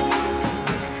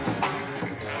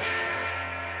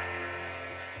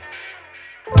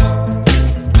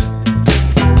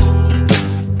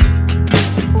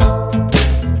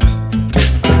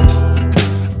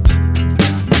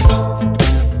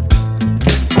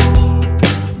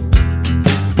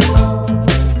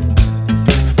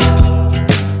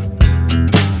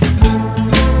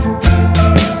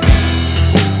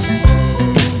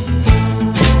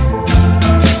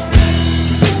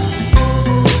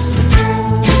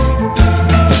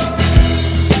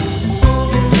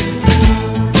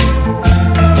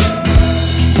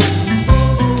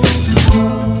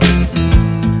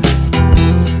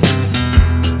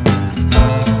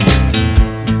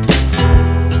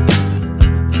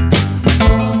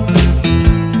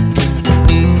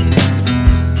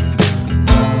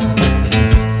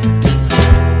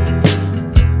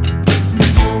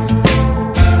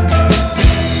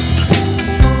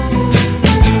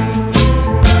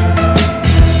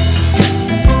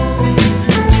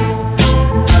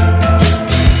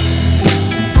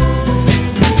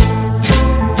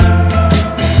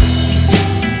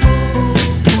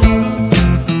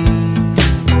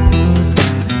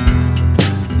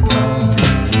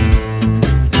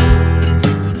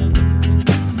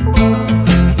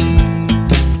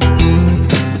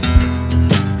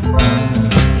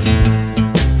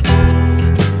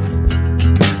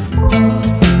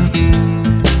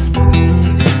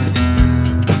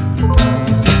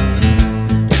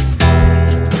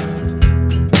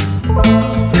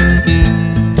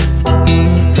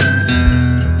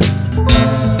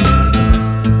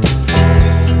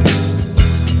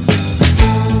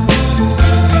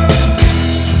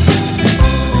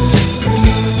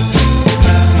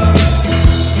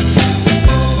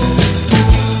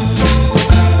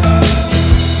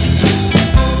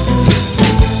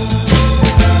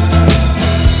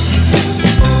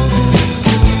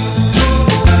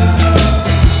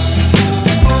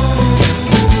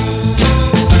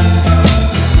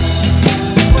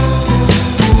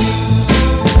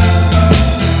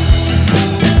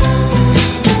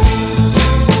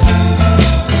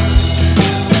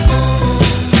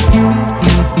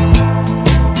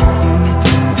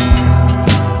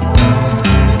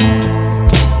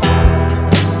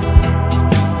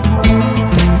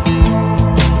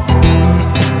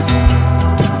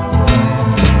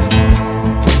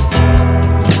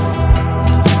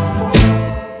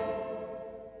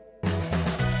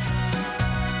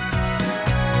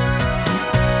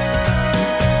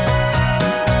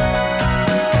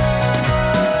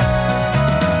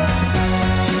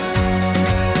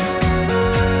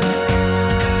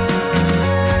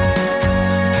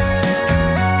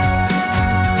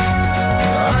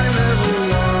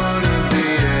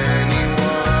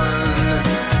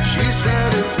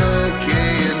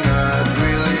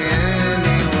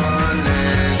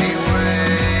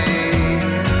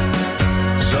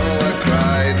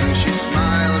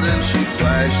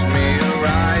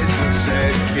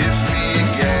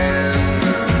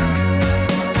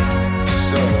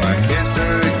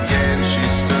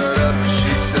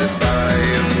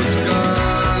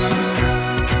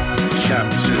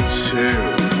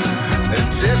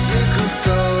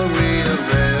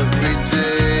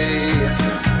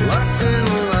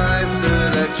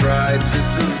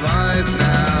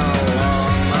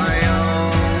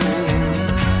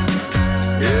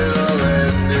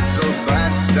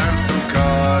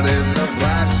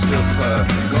 her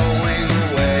going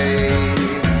away.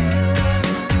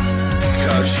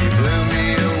 'Cause she blew me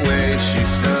away. She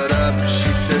stood up,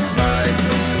 she said bye,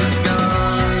 was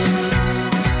gone.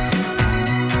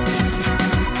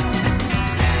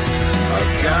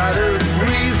 I've got a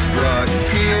breeze block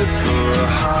here for a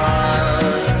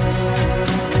heart.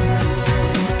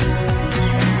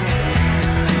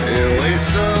 It weighs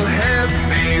so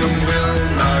heavy and will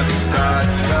not start.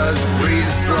 'Cause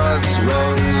breeze blocks are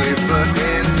only for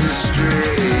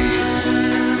industry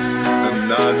and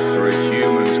not for a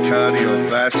human's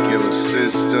cardiovascular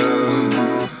system,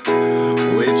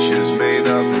 which is made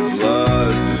up of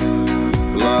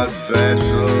blood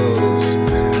vessels,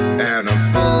 and a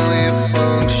fully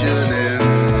functioning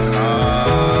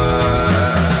heart.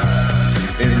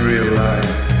 In real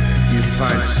life, you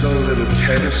find so little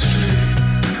chemistry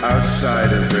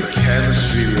outside of the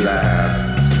chemistry lab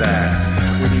that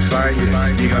when you find it,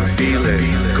 you gotta feel it,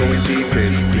 going deep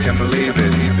in, you can't believe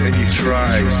it, and you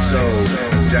try so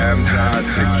damn hard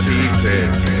to keep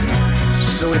it.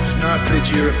 So it's not that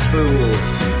you're a fool,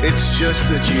 it's just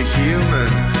that you're human,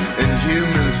 and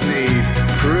humans need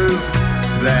proof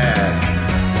that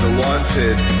the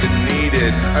wanted, the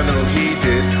needed, I know he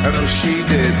did, I know she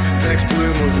did, the next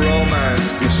bloom of romance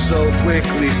was so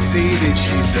quickly seeded.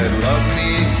 She said, love me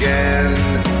again,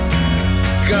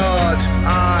 God,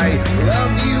 I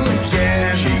love you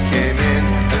again. She came in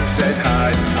and said hi,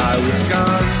 I was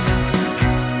gone,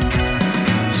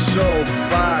 so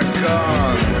far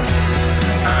gone.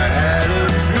 I had a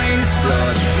breeze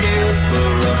block here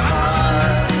for a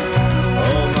heart.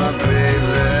 Oh my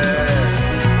baby,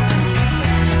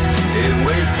 it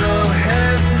weighed so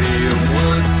heavy it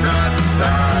would not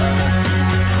stop.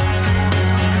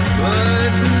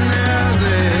 But now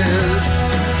there's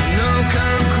no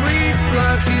concrete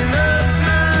blocking up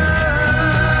now.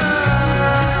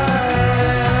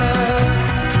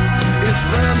 It's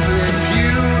bumping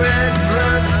pure red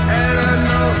blood, and I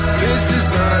know this is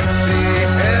not the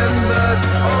end, but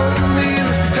only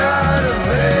the start of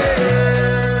it.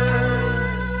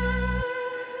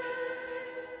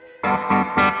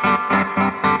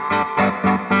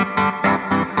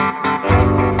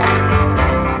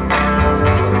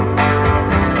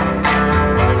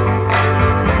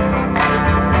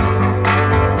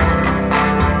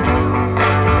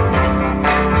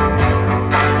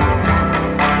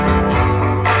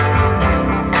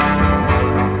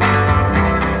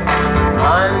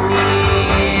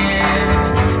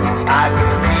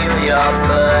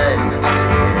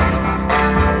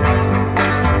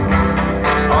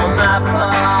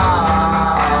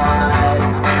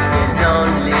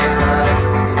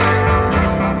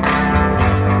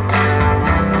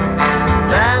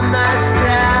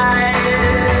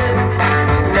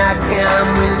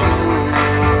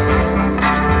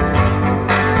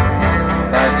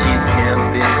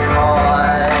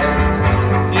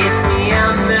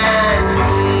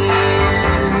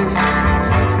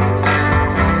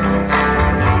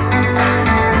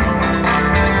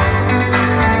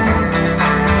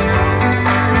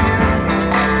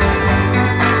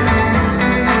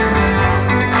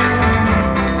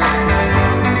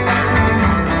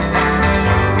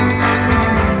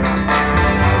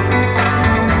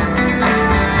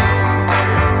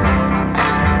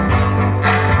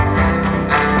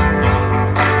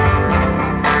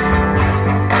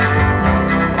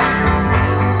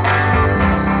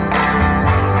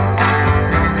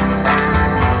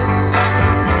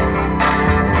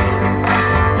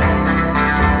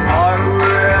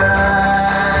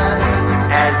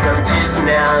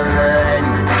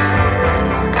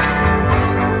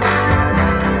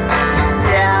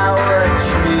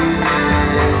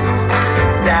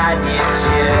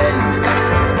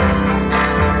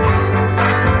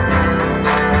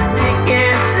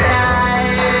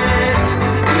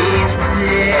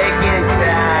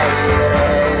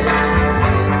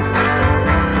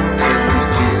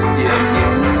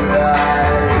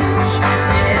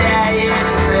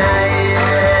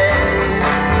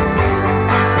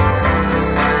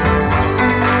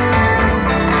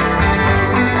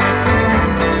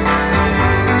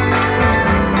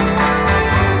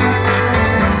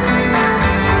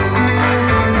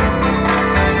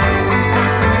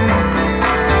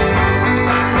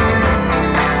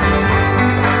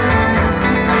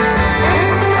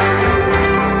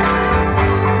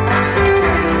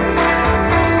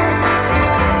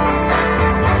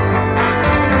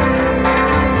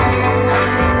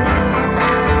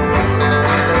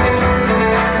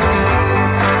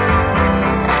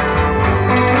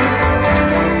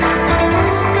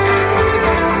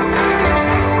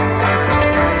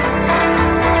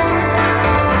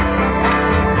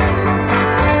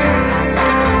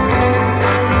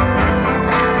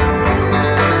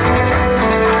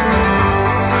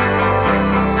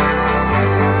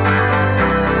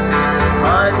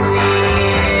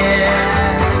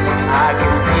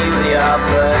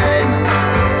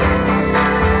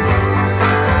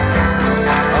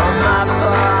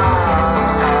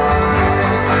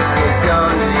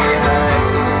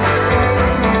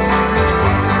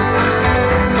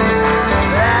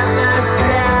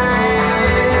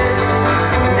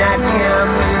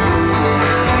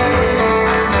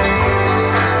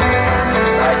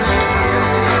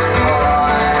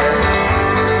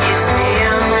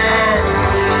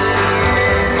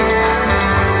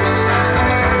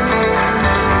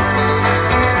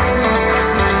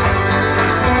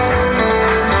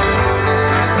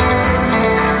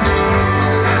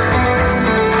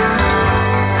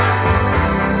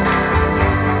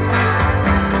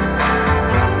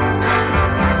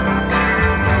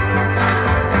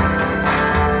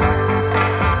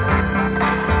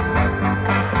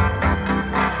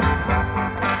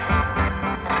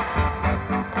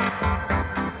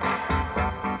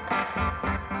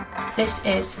 This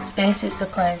is Space is the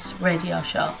Place radio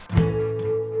show.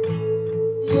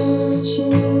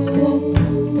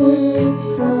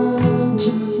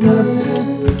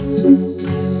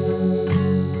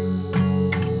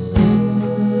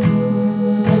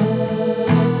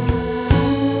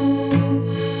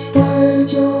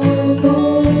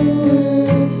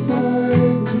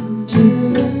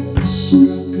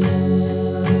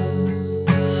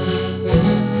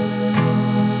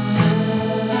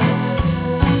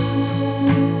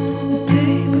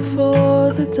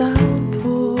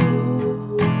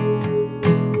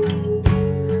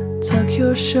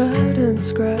 Shirt and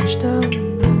scratch down the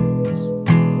notes.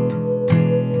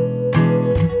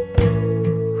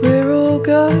 We're all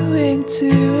going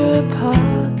to a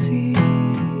party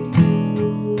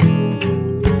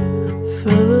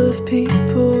full of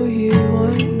people you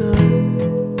won't know,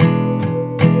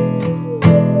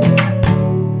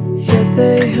 yet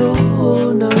they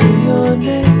all know your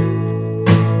name,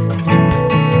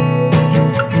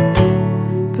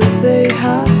 but they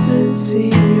haven't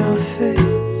seen your face.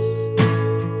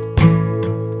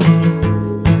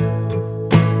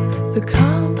 The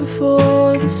calm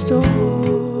before the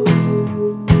storm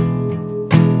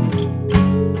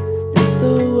is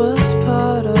the worst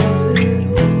part of it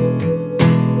all.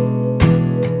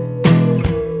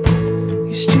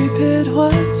 Your stupid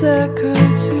words echo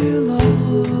too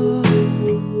long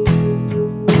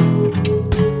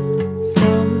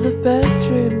from the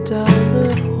bedroom down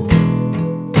the hall.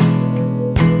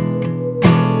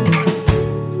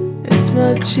 It's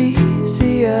much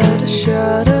easier to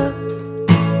shut up,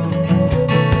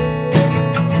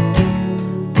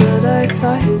 I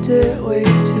find it way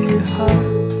too hard.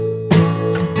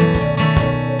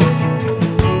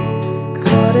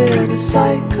 Caught in a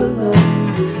cycle of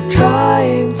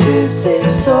trying to seem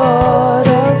sort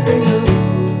of real,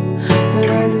 but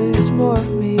I lose more of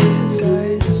me as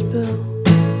I spill.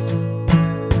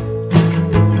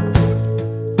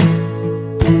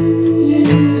 Do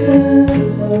you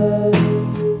ever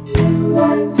feel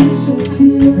like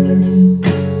disappearing?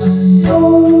 I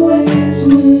always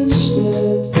wished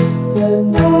it, but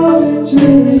now it's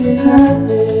really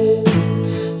happening.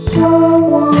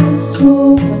 Someone's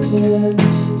talking,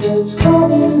 it's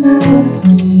coming out of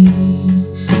me.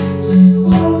 I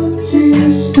want to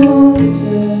stop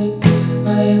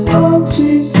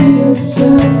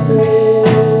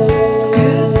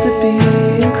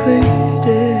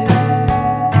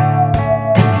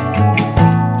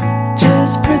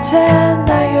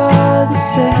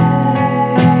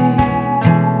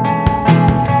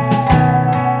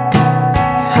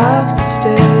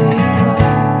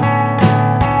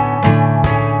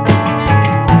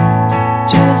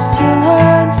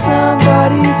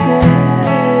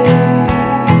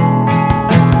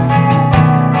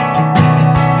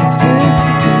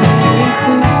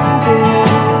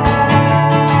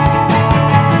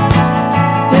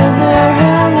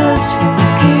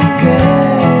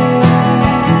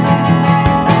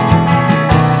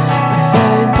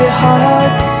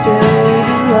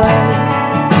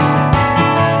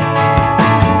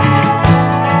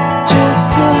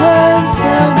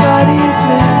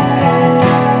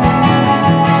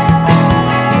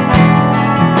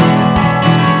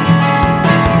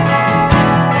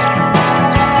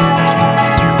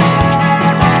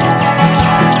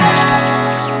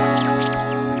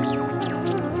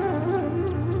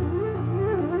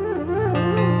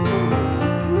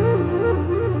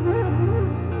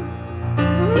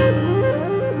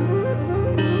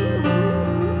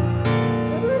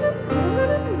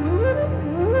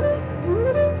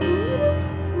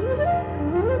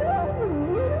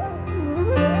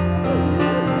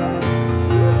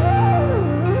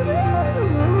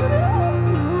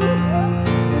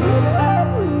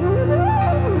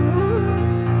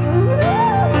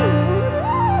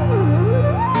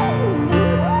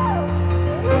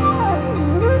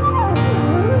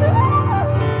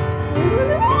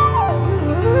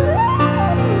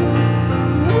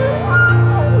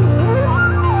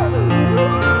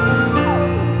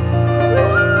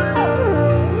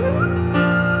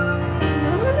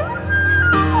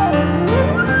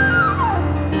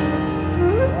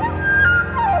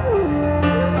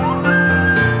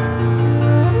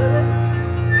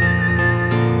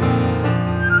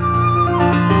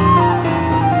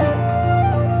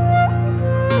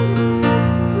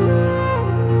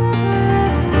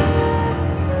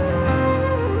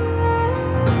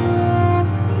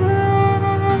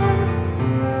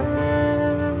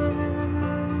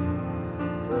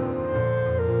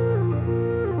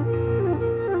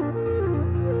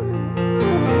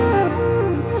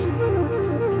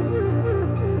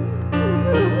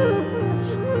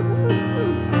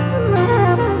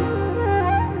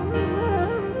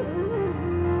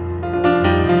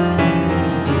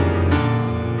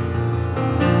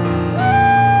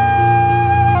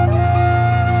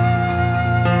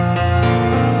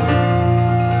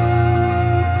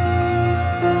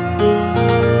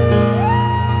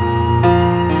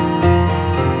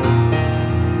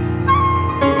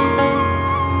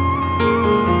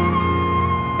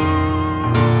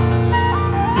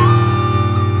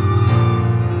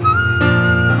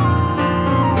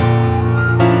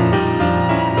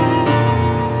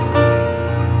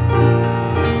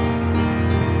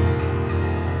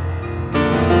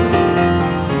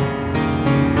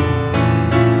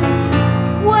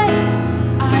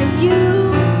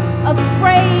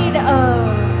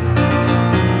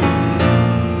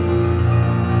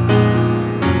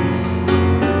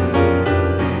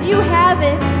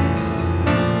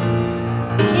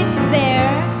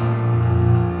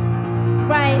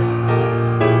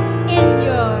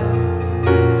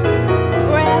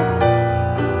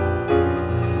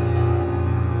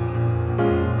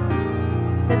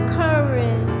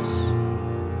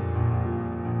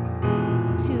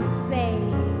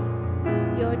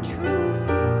truth.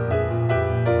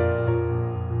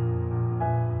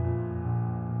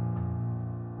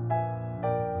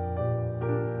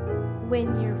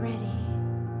 When you're ready,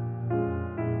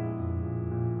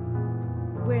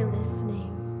 we're listening.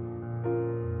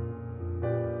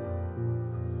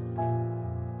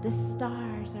 The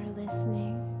stars are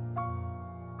listening.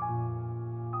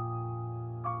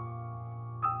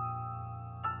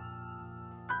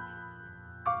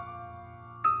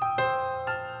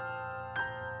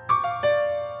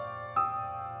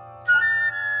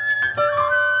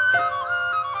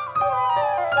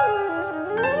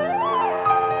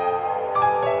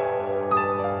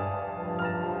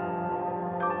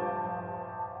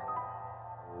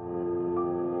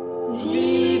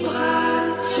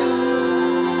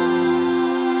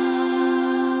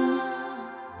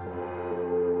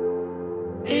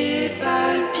 Et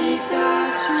palpitations.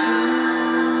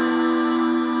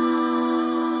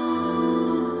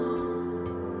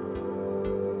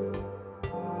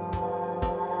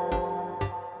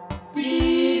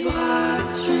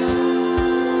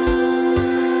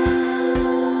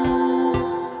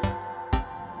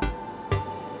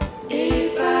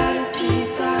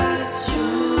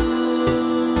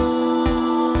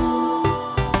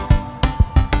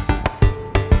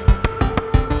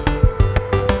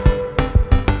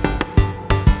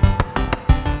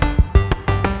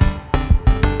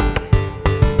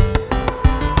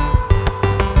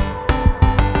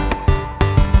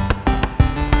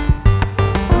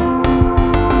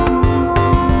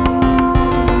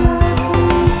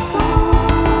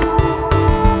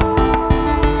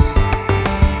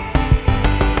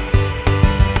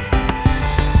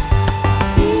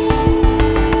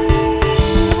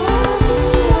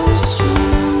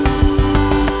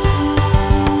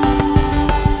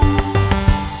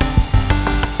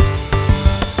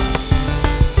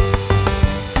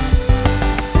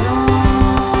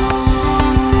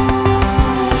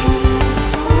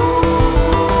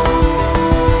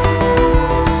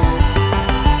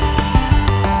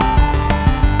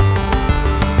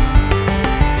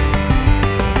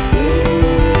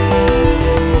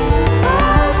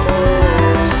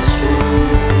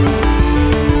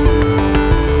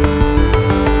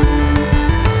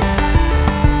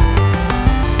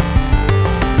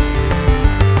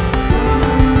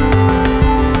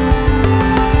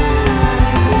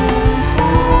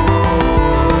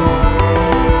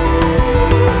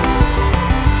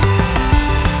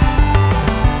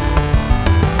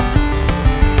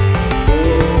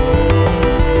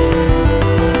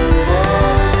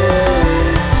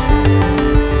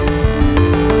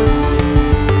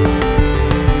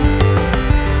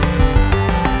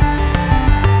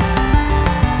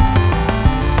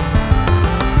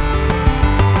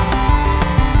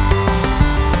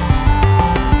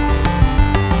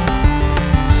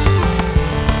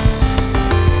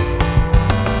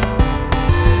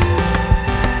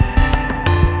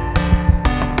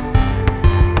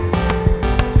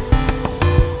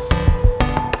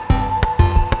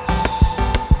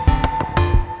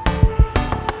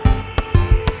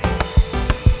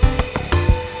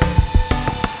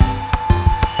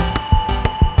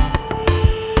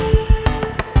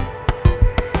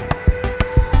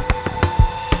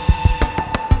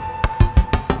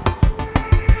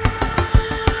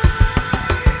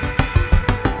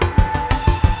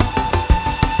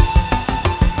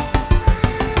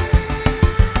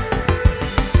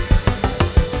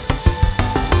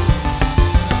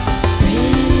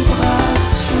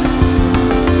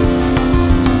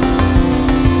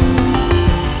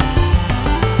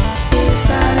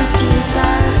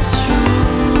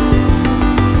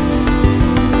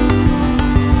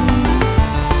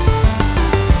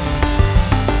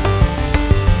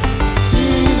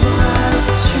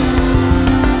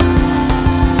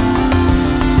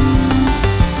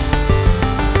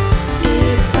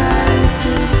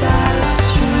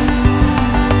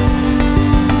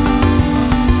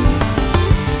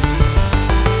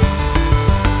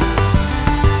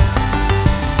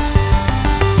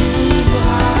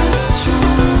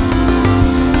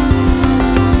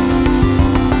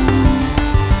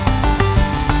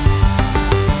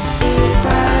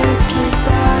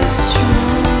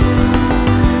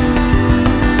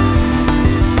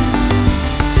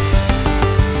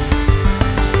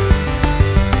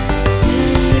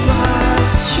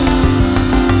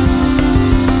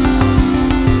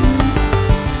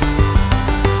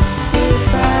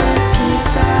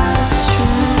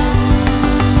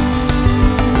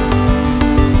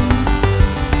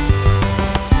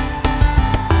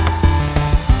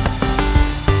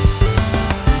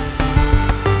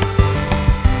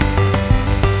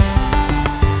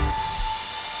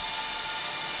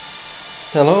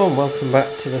 Hello and welcome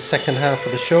back to the second half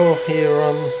of the show here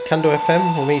on Cando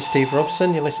FM with me, Steve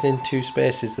Robson. You're listening to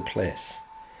Space is the Place.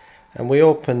 And we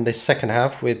opened this second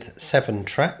half with 7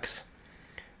 tracks.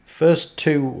 First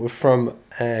 2 were from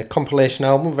a compilation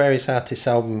album, various artists'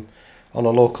 album on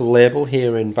a local label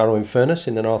here in Barrow-in-Furness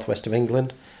in the northwest of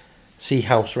England, Sea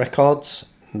House Records.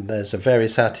 There's a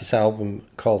various artists' album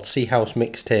called Sea House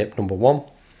Mixtape No. 1.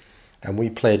 And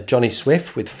we played Johnny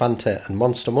Swift with Fanta and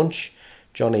Monster Munch.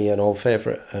 Johnny, an old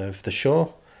favourite of the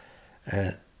show.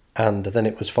 And then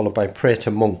it was followed by Prater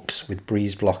Monks with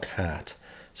Breeze Block Heart.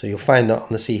 So you'll find that on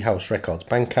the Sea House Records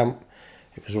Bandcamp.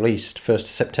 It was released 1st of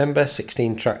September,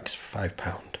 16 tracks,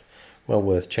 £5. Well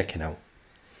worth checking out.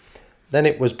 Then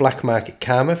it was Black Market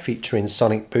Karma featuring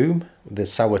Sonic Boom with The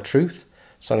Sour Truth.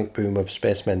 Sonic Boom of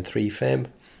Spacemen 3 fame.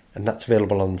 And that's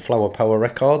available on Flower Power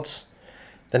Records.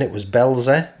 Then it was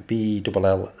Belza,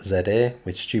 B-L-L-Z-A,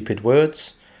 with Stupid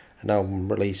Words. An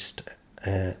album released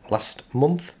last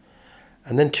month.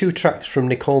 And then 2 tracks from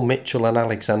Nicole Mitchell and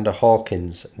Alexander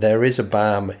Hawkins. There Is a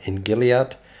Balm in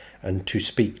Gilead and To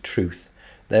Speak Truth.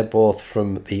 They're both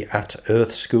from the At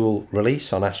Earth School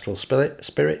release on Astral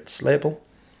Spirits label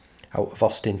out of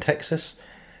Austin, Texas.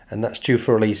 And that's due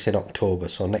for release in October,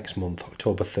 so next month,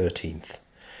 October 13th.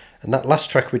 And that last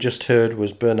track we just heard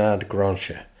was Bernard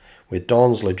Grancher with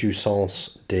Dans la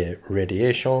Jouissance de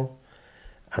Radiation.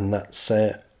 And that's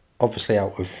obviously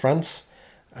out of France,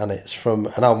 and it's from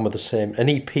an album of the same, an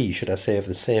EP should I say, of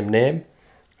the same name,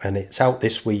 and it's out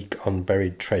this week on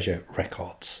Buried Treasure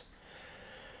Records.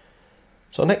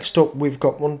 So next up we've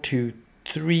got 4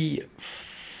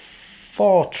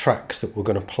 tracks that we're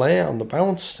going to play on the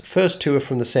bounce. The first 2 are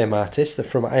from the same artist. They're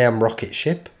from I Am Rocket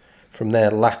Ship, from their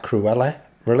La Cruella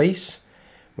release,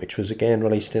 which was again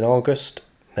released in August.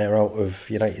 They're out of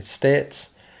United States,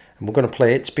 and we're going to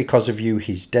play It's Because of You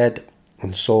He's Dead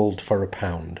and Sold for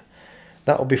 £1.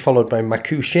 That will be followed by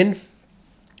Makushin,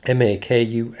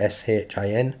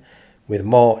 Makushin, with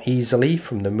More Easily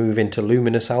from the Move Into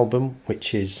Luminous album,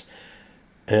 which is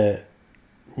a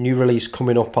new release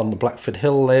coming up on the Blackford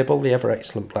Hill label, the ever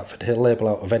excellent Blackford Hill label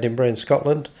out of Edinburgh in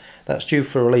Scotland. That's due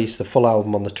for release, the full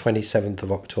album, on the 27th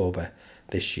of October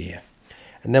this year.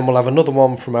 And then we'll have another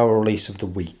one from our release of the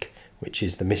week, which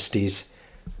is the Misties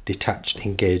Detached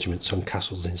Engagements on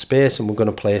Castles in Space, and we're going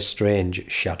to play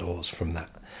Strange Shadows from that.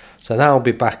 So now I'll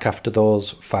be back after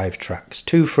those 5 tracks.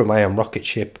 2 from I Am Rocket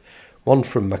Ship, 1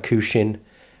 from Makushin,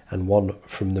 and 1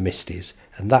 from the Misties.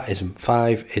 And that isn't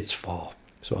 5, it's 4.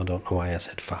 So I don't know why I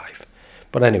said 5.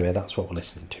 But anyway, that's what we're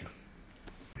listening to.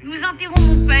 Nous enterrons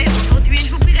mon père aujourd'hui et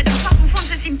je vous prierai de ne pas confondre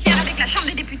ce cimetière avec la Chambre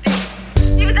des députés.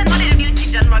 Il vous a demandé de venir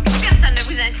ici, John Rock. Personne ne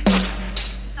vous invite.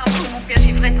 Un peu mon père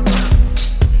vivrait encore.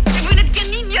 Vous n'êtes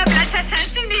qu'un ignoble assassin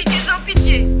cynique et sans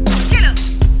pitié. Killer.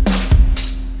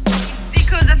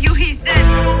 Because of you, he's dead.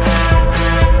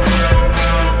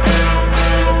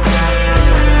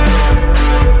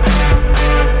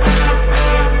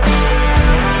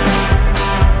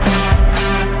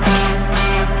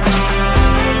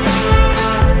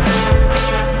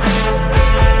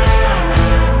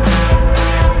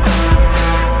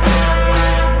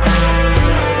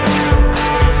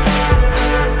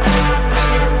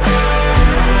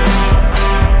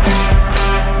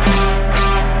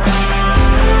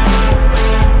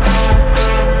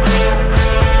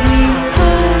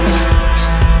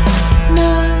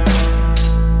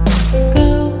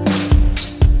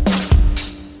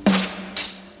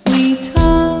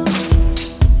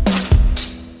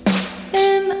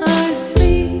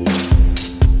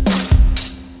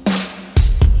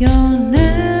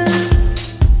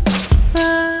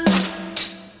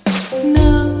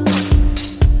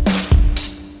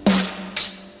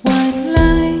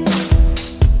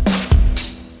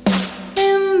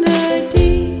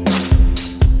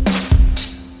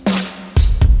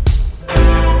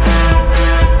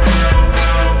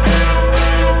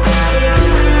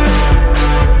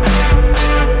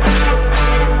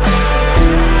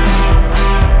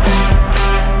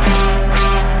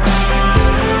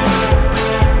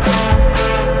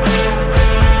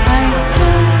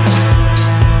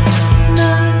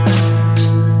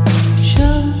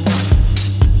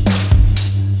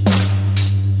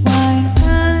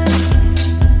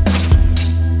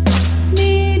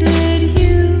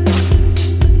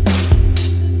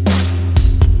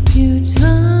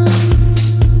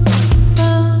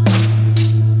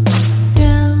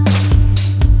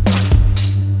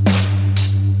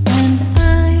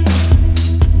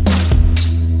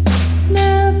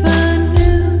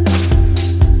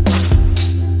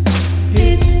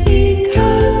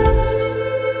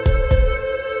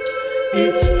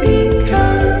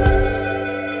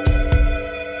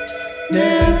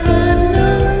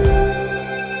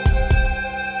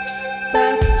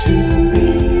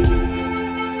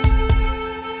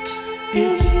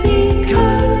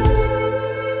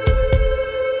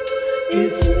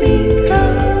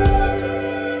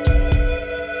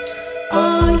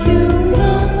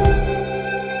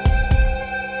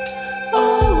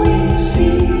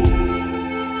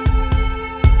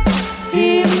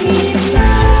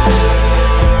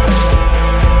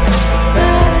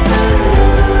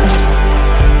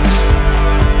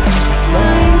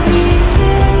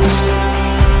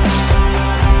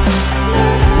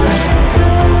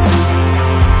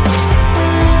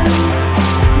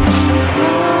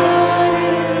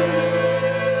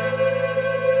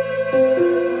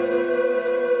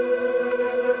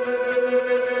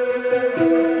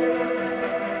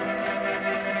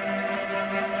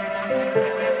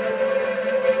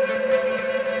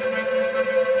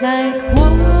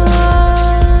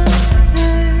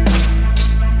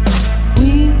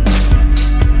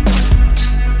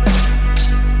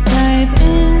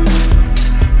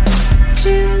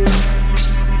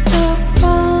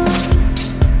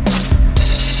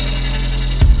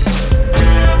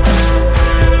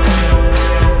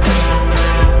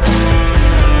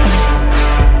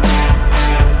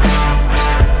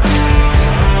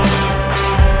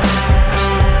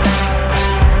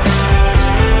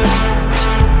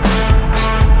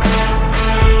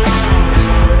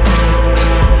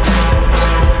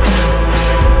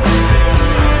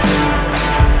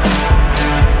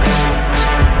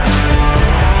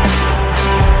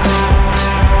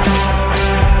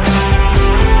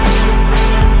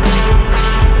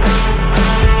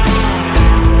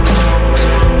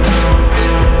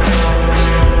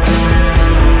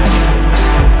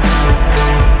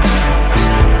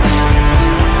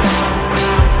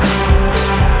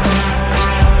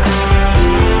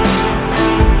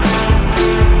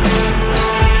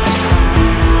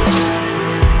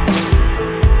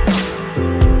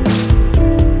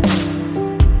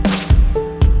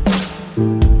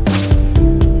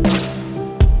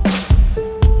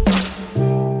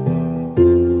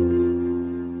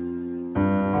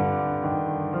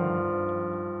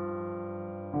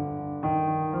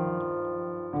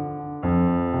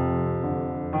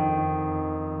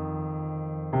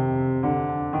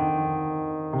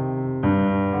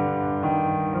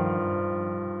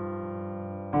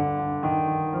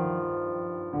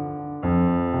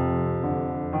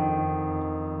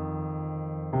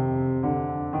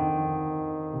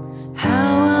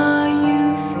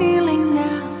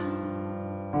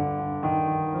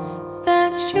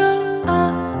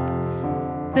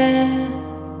 there,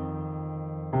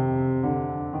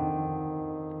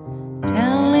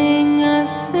 telling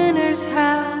us sinners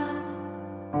how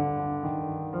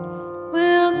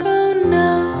we'll go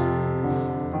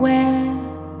nowhere.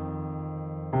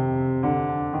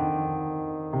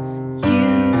 You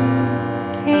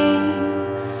came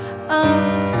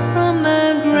up from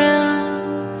the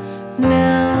ground.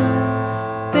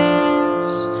 Now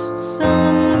there's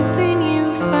something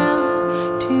you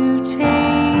found to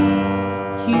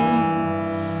take you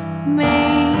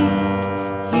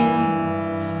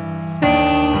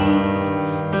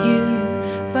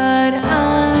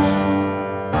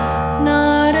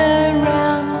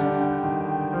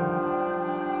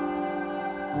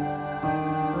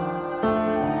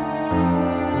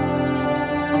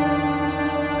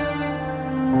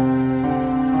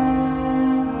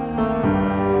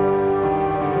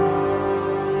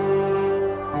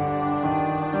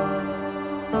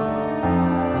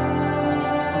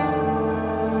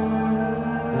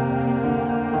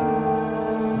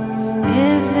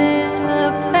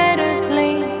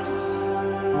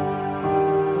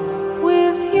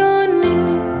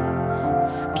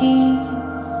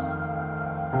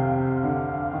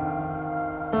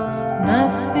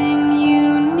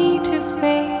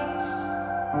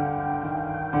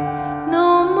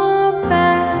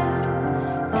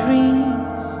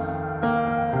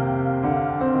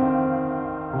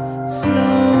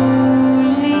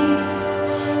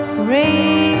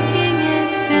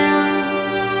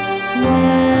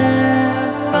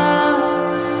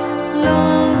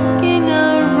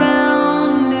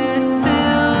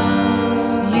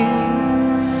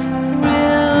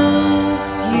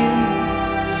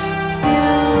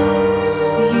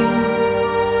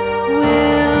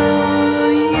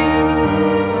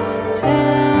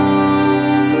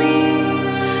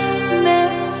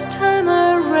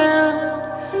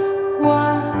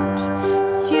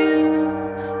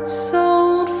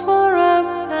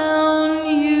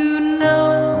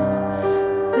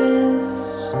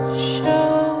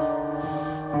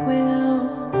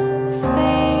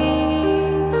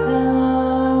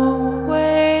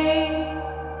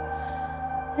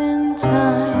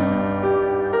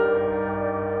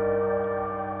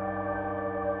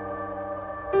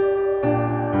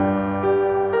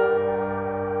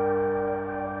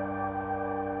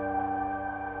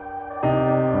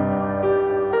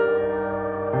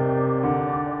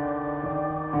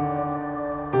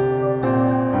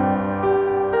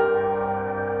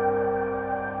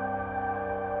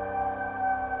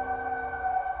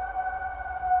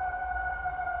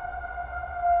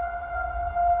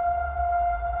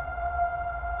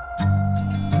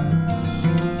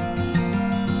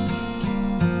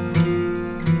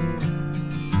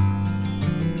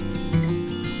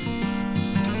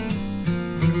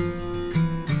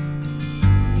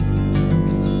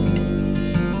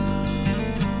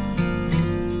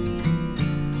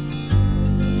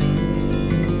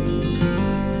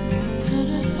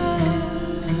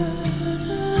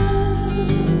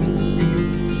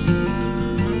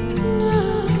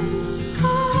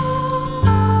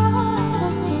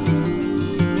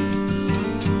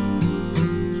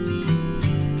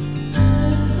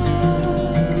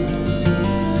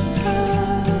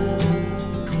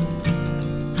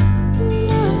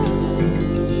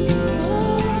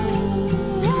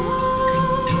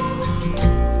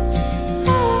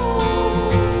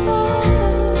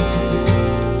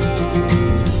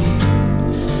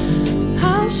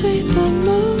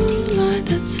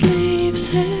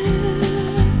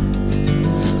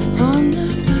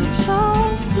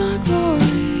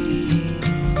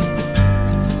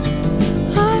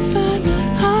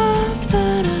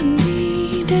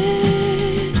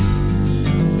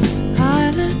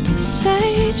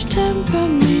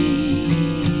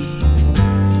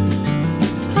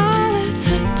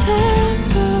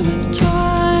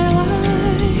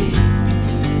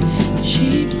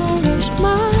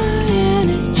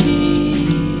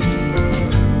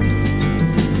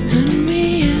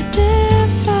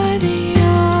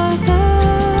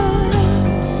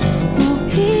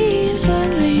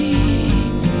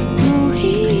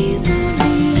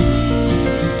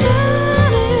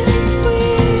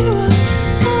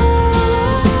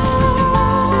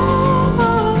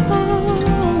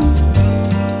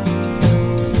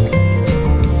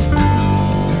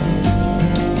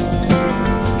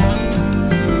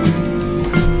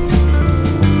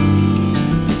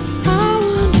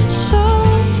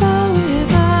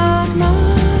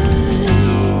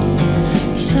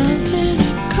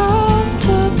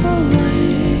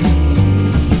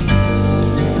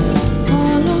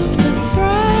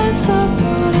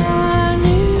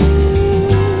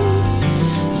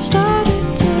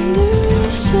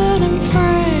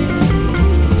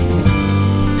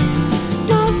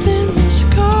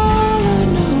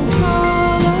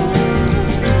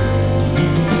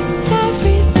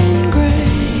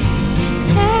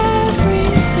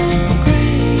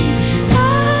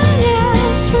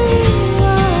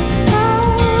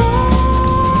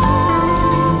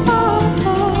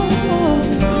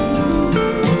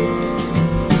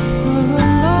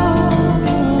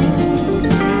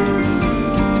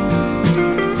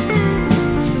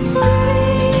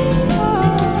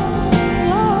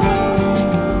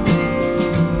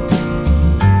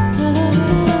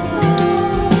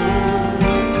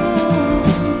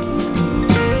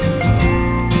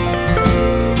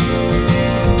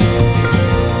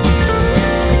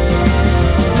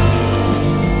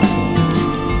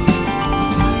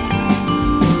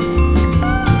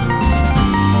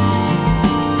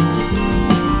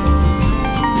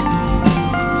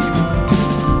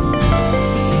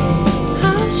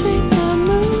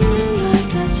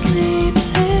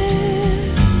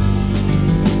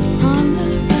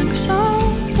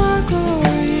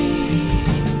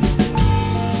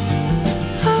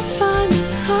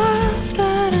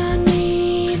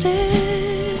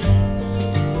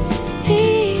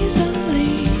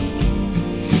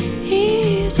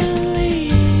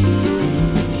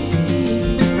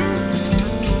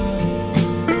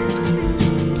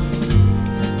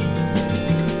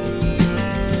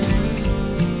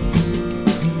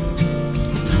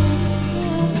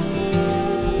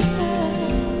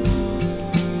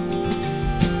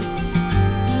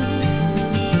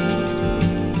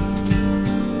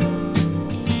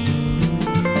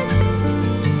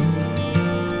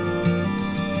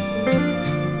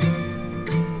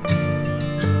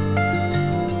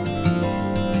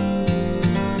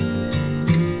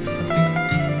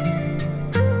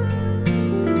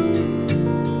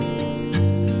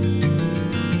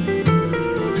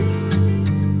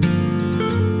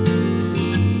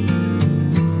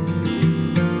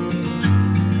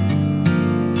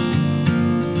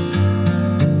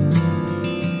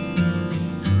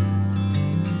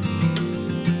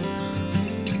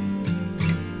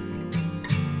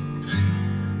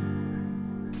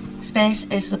Space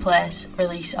is the Place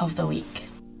release of the week.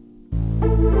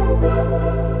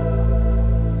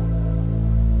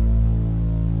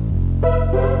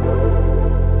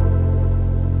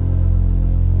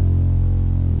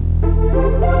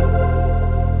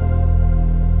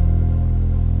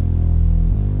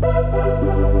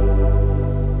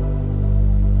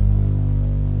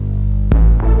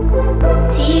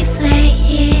 Deflate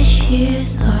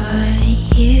issues on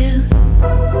you.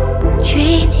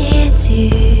 Train it to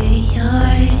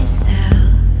yourself.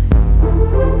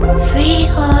 Free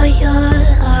all your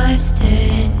lost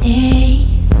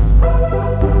earnings.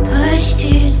 Push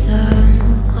to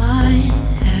someone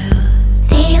else.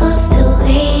 They all still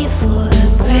wait for a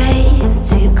brave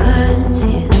to come to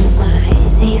the mind.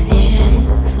 See vision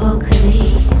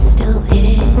vocally, still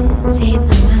waiting, take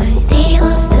my mind. They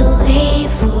all still wait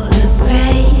for a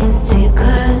brave to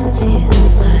come to the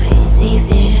mind. See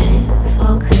vision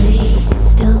vocally,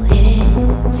 still waiting,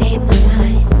 take my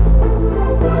mind.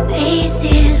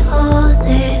 Pacing all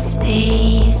the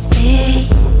spaces,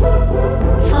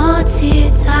 fall to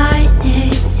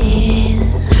darkness in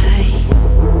light.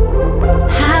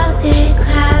 How the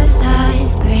cloud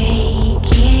starts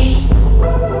breaking,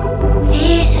 the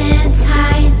end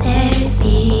time left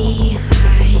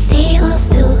behind. They all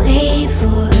still wait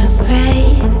for a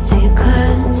brave to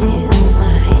come to the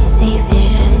mind. See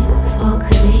vision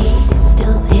vocally,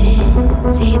 still waiting,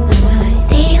 take my mind.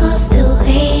 They all still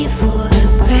wait for a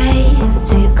brave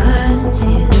to come to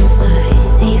the mind.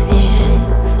 See vision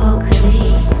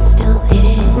vocally, still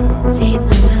waiting, take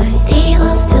my mind. They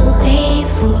all still wait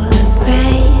for a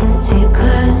brave to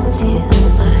come to the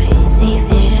mind. See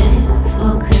vision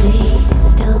vocally,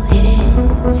 still waiting,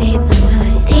 take my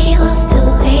mind. They all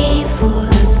still wait for a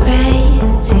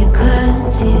brave to come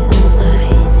to the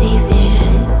mind. See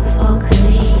vision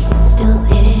vocally, still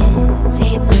waiting,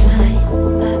 take my mind.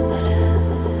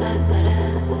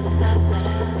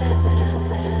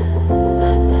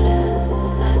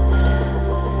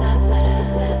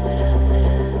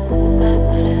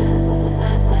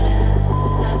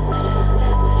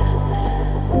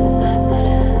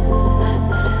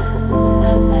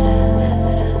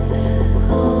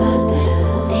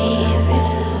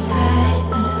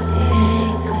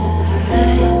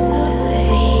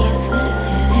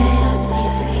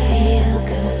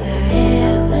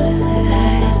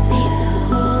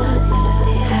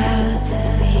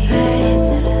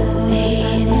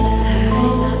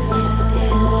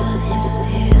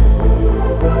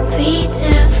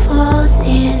 Freedom falls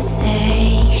in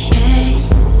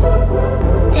sections.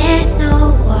 There's no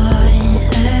one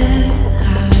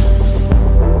around.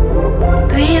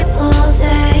 Grip all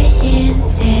the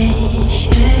intentions.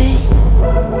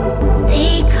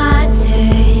 They can't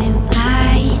turn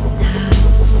back now.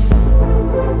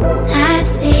 As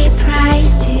they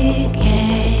price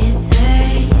together,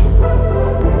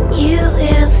 you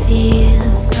will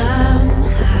feel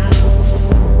somehow.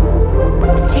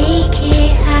 Take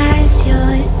it as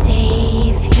your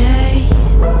savior.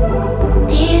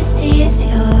 This is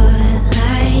your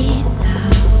light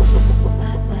now.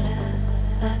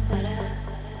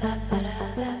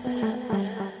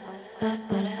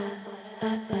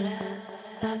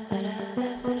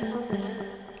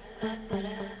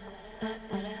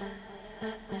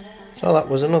 So that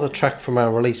was another track from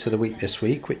our release of the week this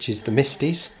week, which is The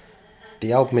Misties.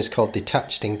 The album is called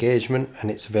Detached Engagement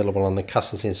and it's available on the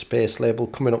Castles in Space label,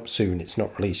 coming up soon. It's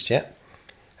not released yet.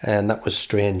 And that was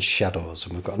Strange Shadows,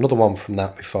 and we've got another one from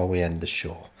that before we end the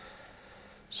show.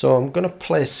 So I'm going to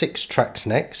play 6 tracks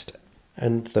next,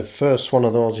 and the first one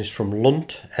of those is from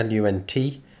Lunt,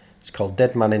 L-U-N-T. It's called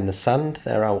Dead Man in the Sand.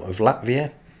 They're out of Latvia,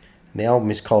 and the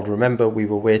album is called Remember We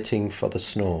Were Waiting for the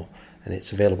Snow, and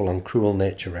it's available on Cruel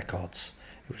Nature Records.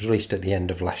 It was released at the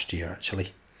end of last year,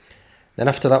 actually. Then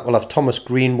after that we'll have Thomas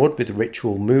Greenwood with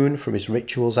Ritual Moon from his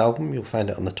Rituals album. You'll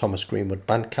find it on the Thomas Greenwood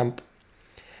Bandcamp.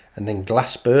 And then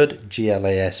Glassbird,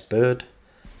 G-L-A-S Bird.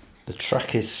 The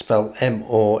track is spelled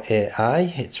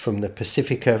M-O-A-I. It's from the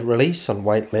Pacifica release on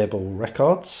White Label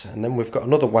Records. And then we've got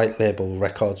another White Label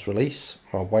Records release,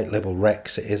 or White Label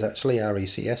Rex it is actually,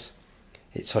 R-E-C-S.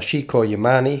 It's Hoshiko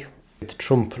Yamane with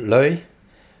Trump Loy,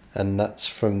 and that's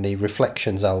from the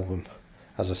Reflections album.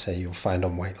 As I say, you'll find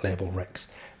on White Label Rex.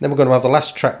 Then we're going to have the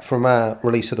last track from our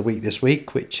release of the week this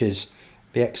week, which is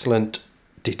the excellent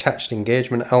Detached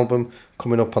Engagement album,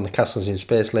 coming up on the Castles in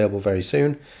Space label very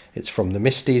soon. It's from the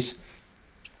Misties,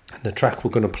 and the track we're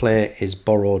going to play is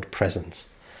Borrowed Presents.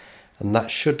 And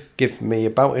that should give me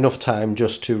about enough time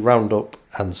just to round up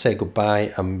and say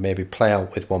goodbye and maybe play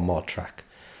out with one more track.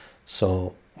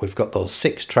 So we've got those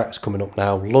 6 tracks coming up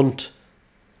now: Lunt,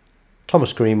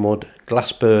 Thomas Greenwood,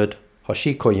 Glassbird,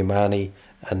 Hoshiko Yamane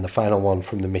and the final one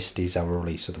from the Misties, our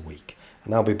release of the week.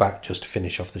 And I'll be back just to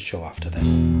finish off the show after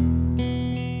them.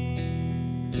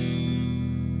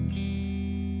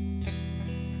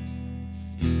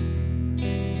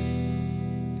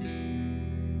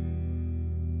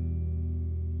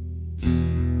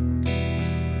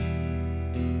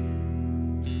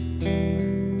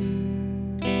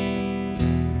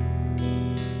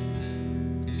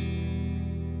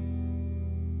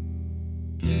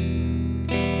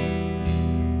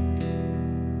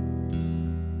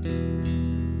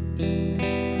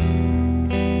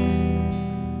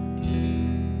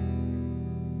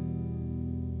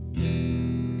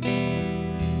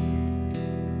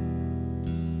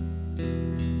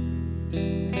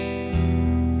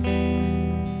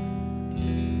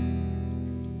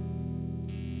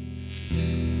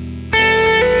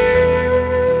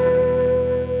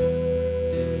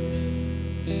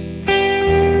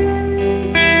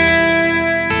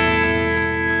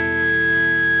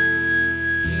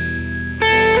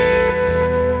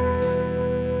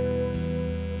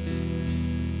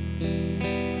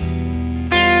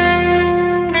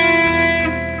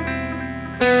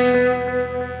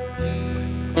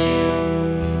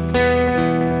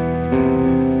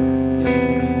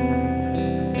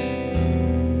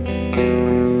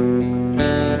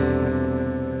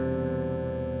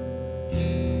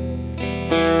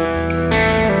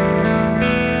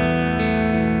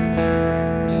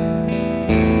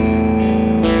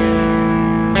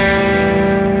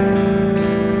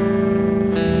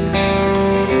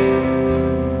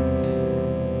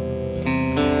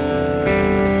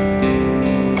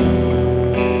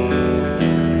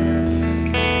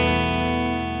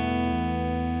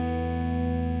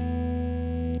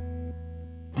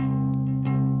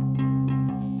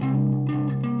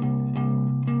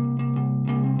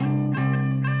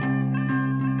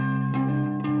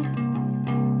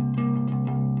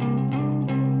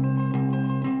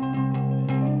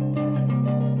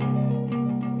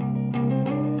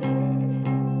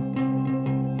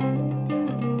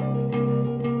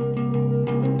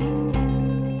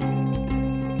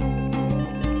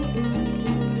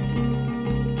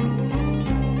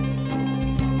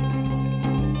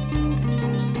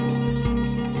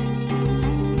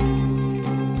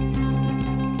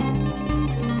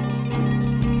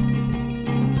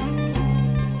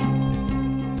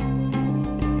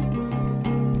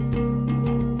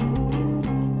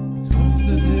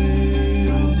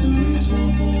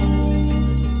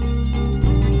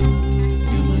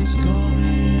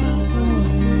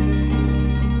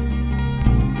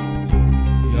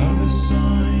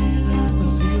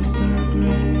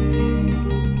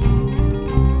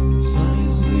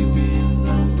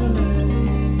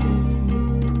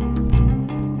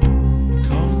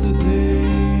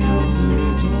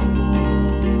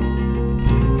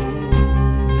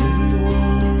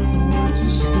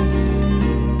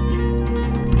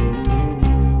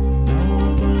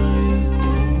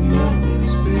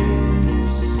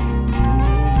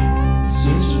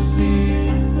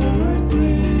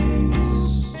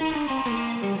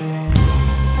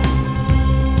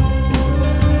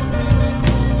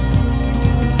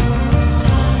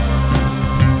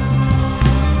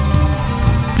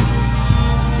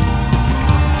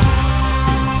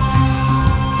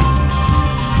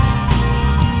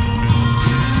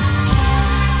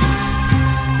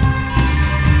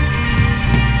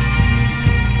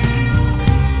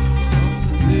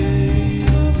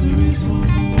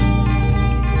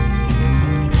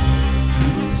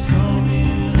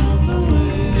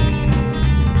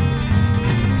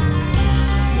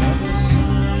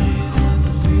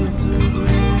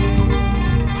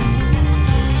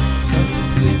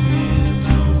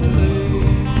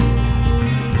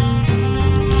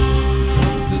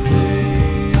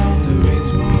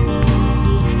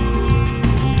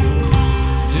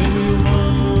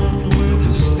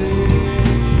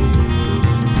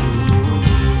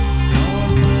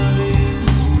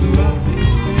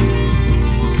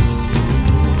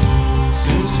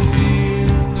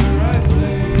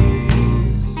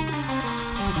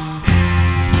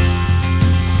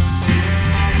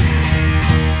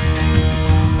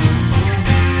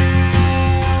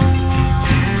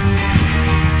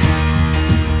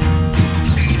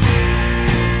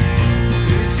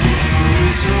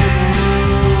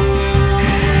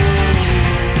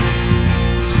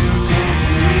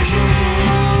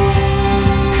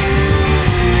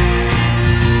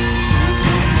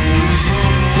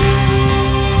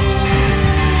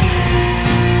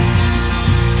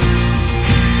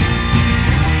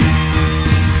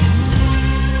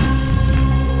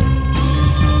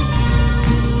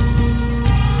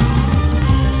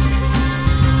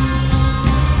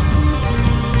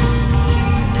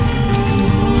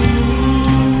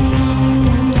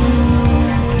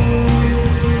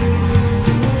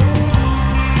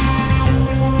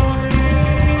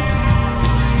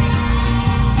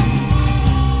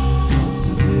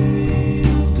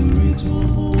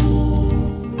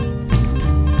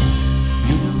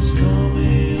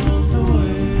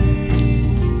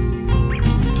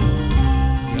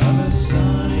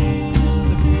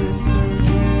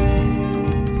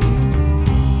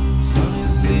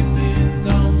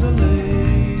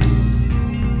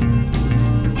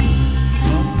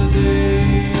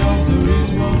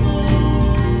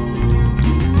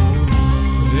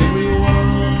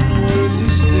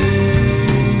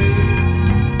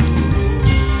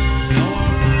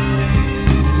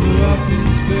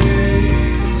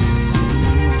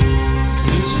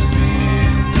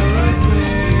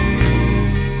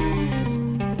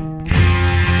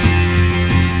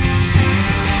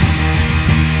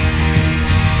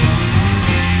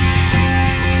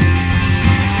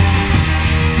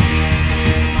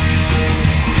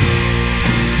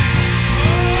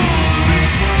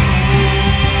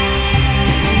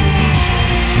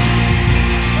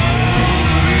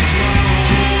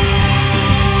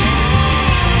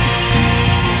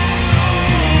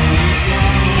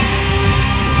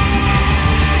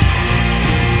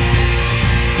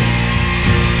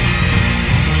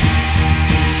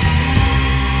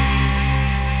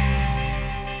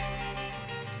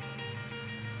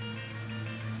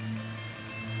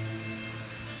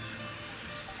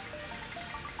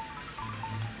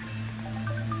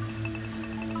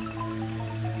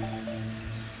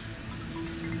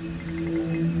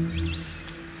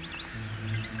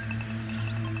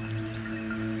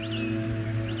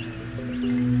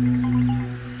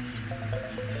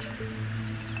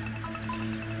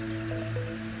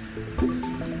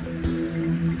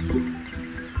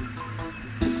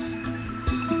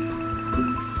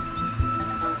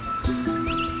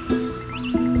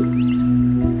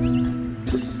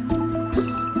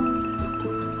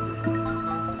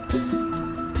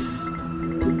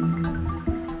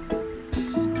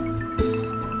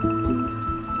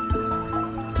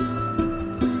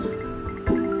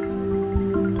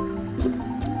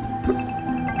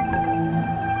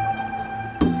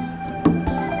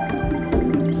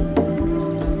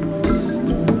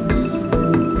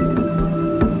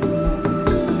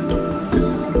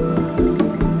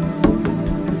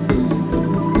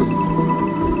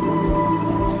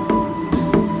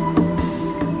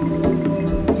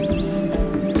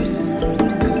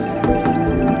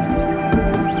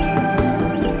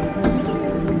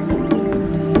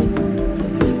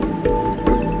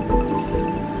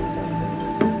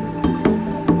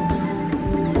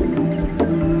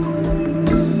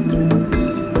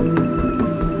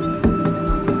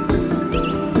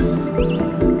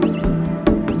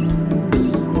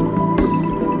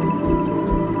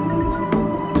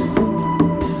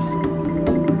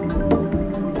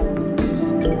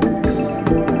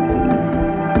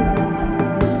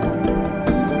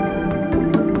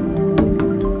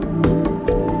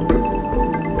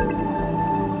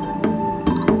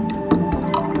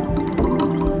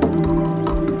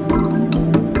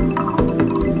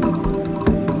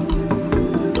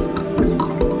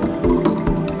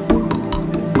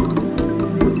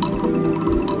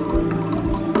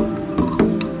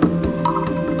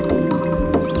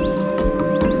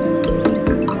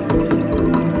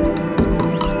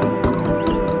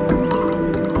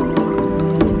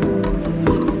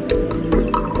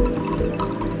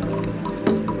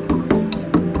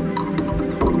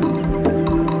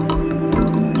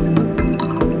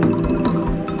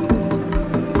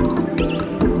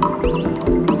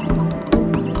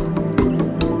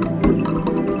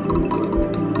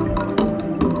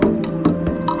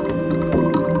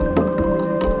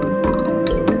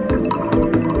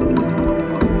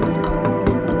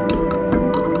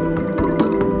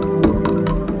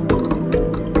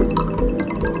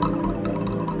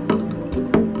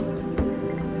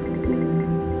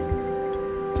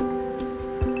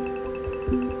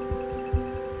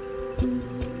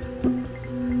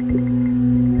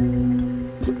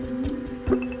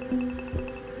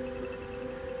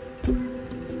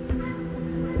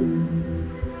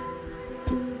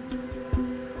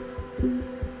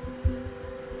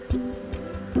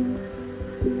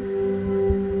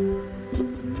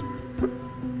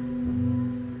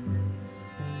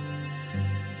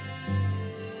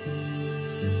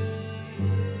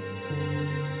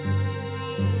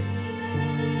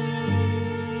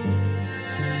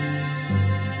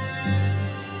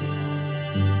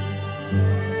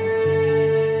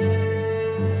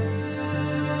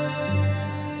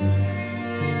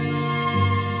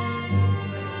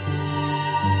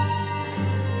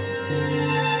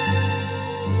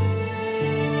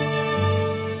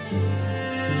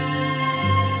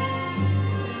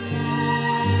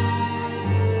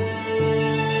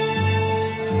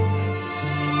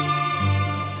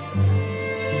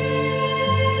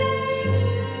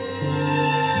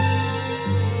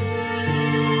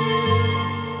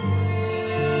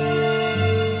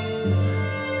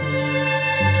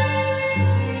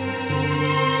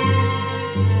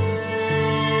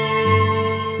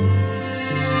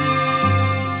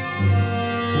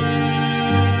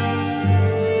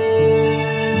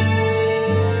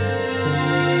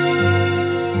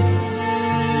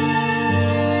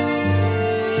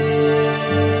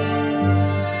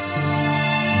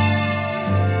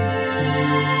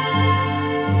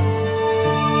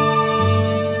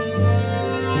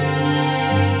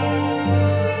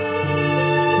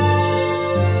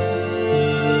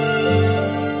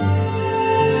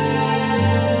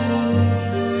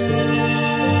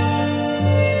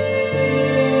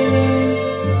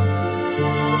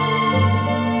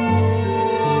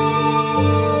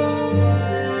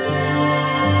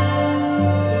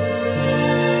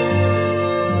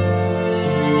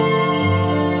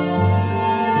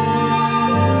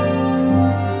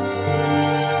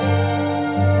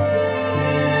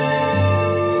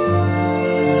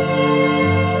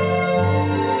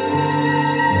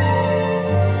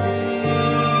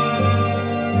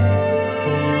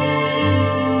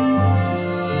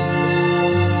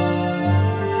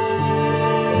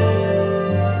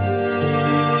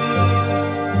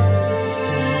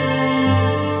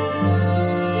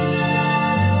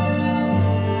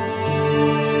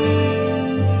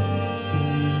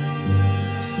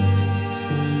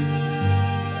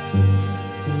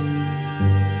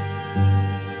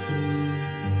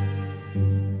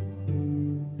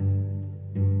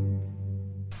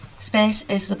 Space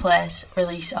is the Place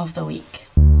release of the week.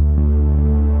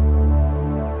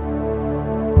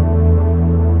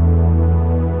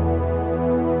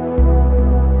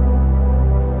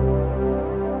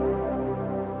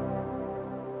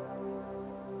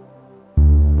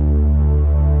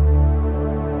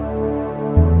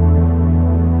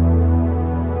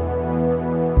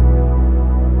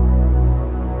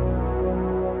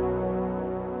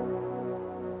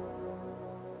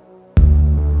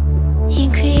 In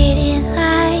creating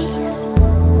life,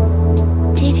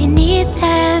 did you need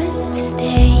them to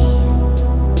stay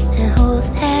and hold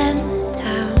them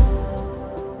down?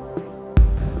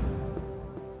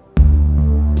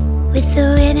 With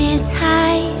the winning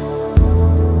tide,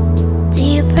 do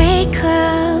you break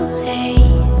away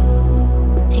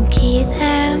and keep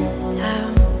them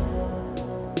down?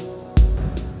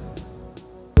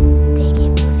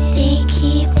 They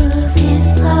keep moving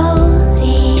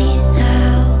slowly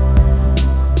now.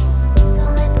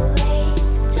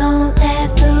 Don't let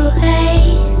the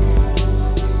waves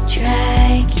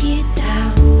drag you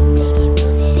down.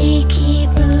 They keep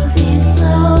moving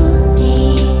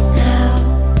slowly now.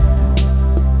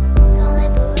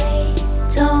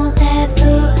 Don't let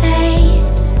the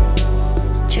waves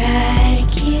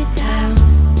drag you down.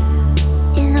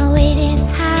 In the waiting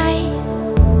time,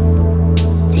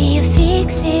 do you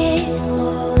fix it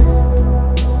all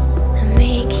and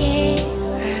make it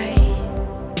right?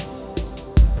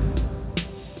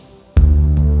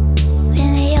 When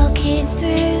they all came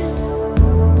through,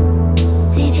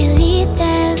 did you lead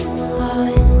them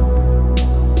on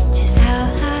just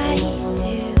how I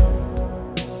do?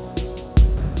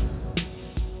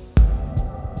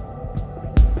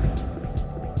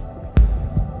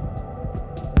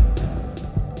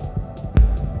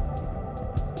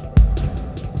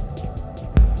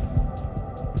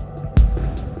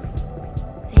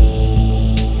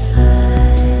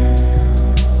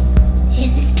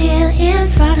 Is it still in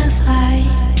front of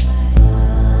us?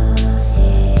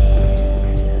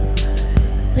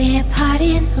 We're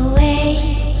parting the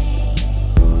ways.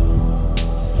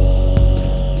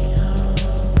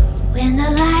 When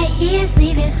the light is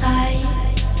leaving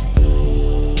us,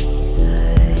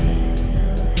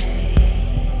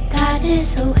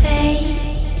 darkness away.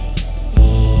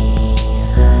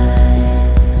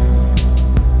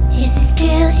 Is it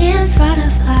still in front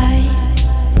of us?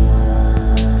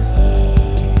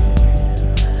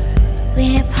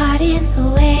 We're parting the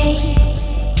ways.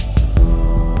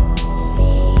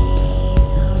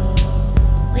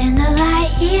 When the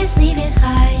light is leaving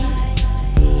us,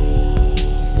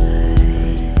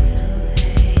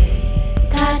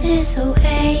 darkness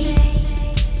away.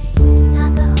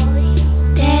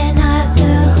 They're not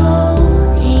the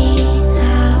holy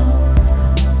now.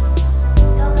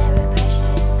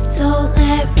 Don't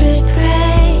let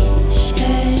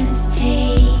repressions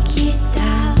take you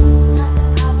down.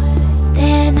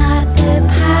 They're not the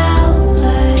power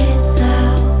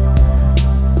now.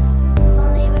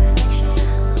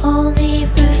 Only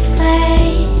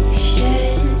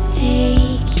reflections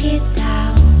take you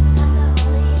down.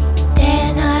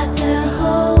 They're not the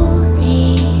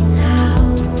holy now.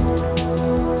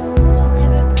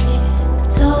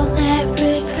 Don't let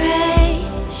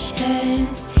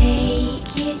repressions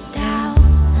take you down.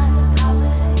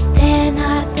 They're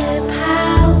not the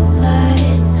power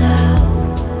now.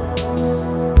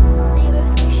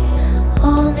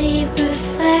 Only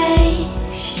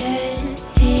reflections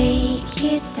take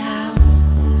you down.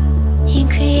 In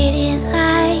creating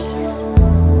life,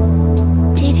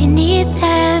 did you need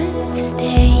them to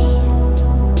stay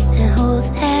and hold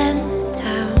them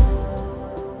down?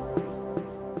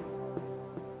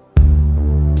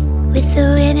 With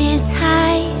the winning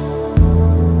tide,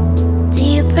 do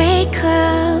you break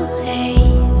away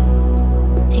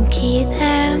and keep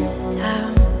them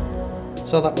down?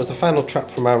 So that was the final track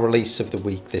from our release of the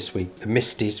week this week, The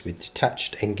Misties with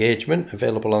Detached Engagement,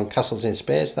 available on Castles in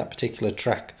Space. That particular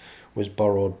track was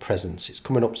Borrowed Presence. It's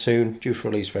coming up soon, due for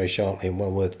release very shortly, and well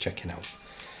worth checking out.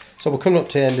 So we're coming up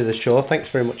to the end of the show. Thanks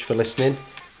very much for listening.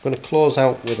 I'm going to close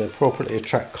out with appropriately a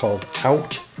track called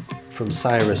Out from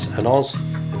Cyrus and Oz,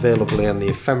 available on the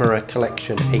Ephemera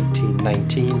Collection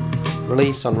 1819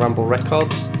 release on Ramble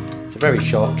Records. It's a very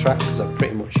short track because I've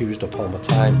pretty much used up all my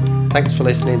time. Thanks for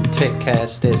listening, take care,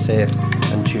 stay safe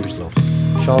and choose love.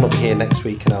 Sean will be here next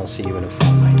week and I'll see you in a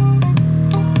fortnight.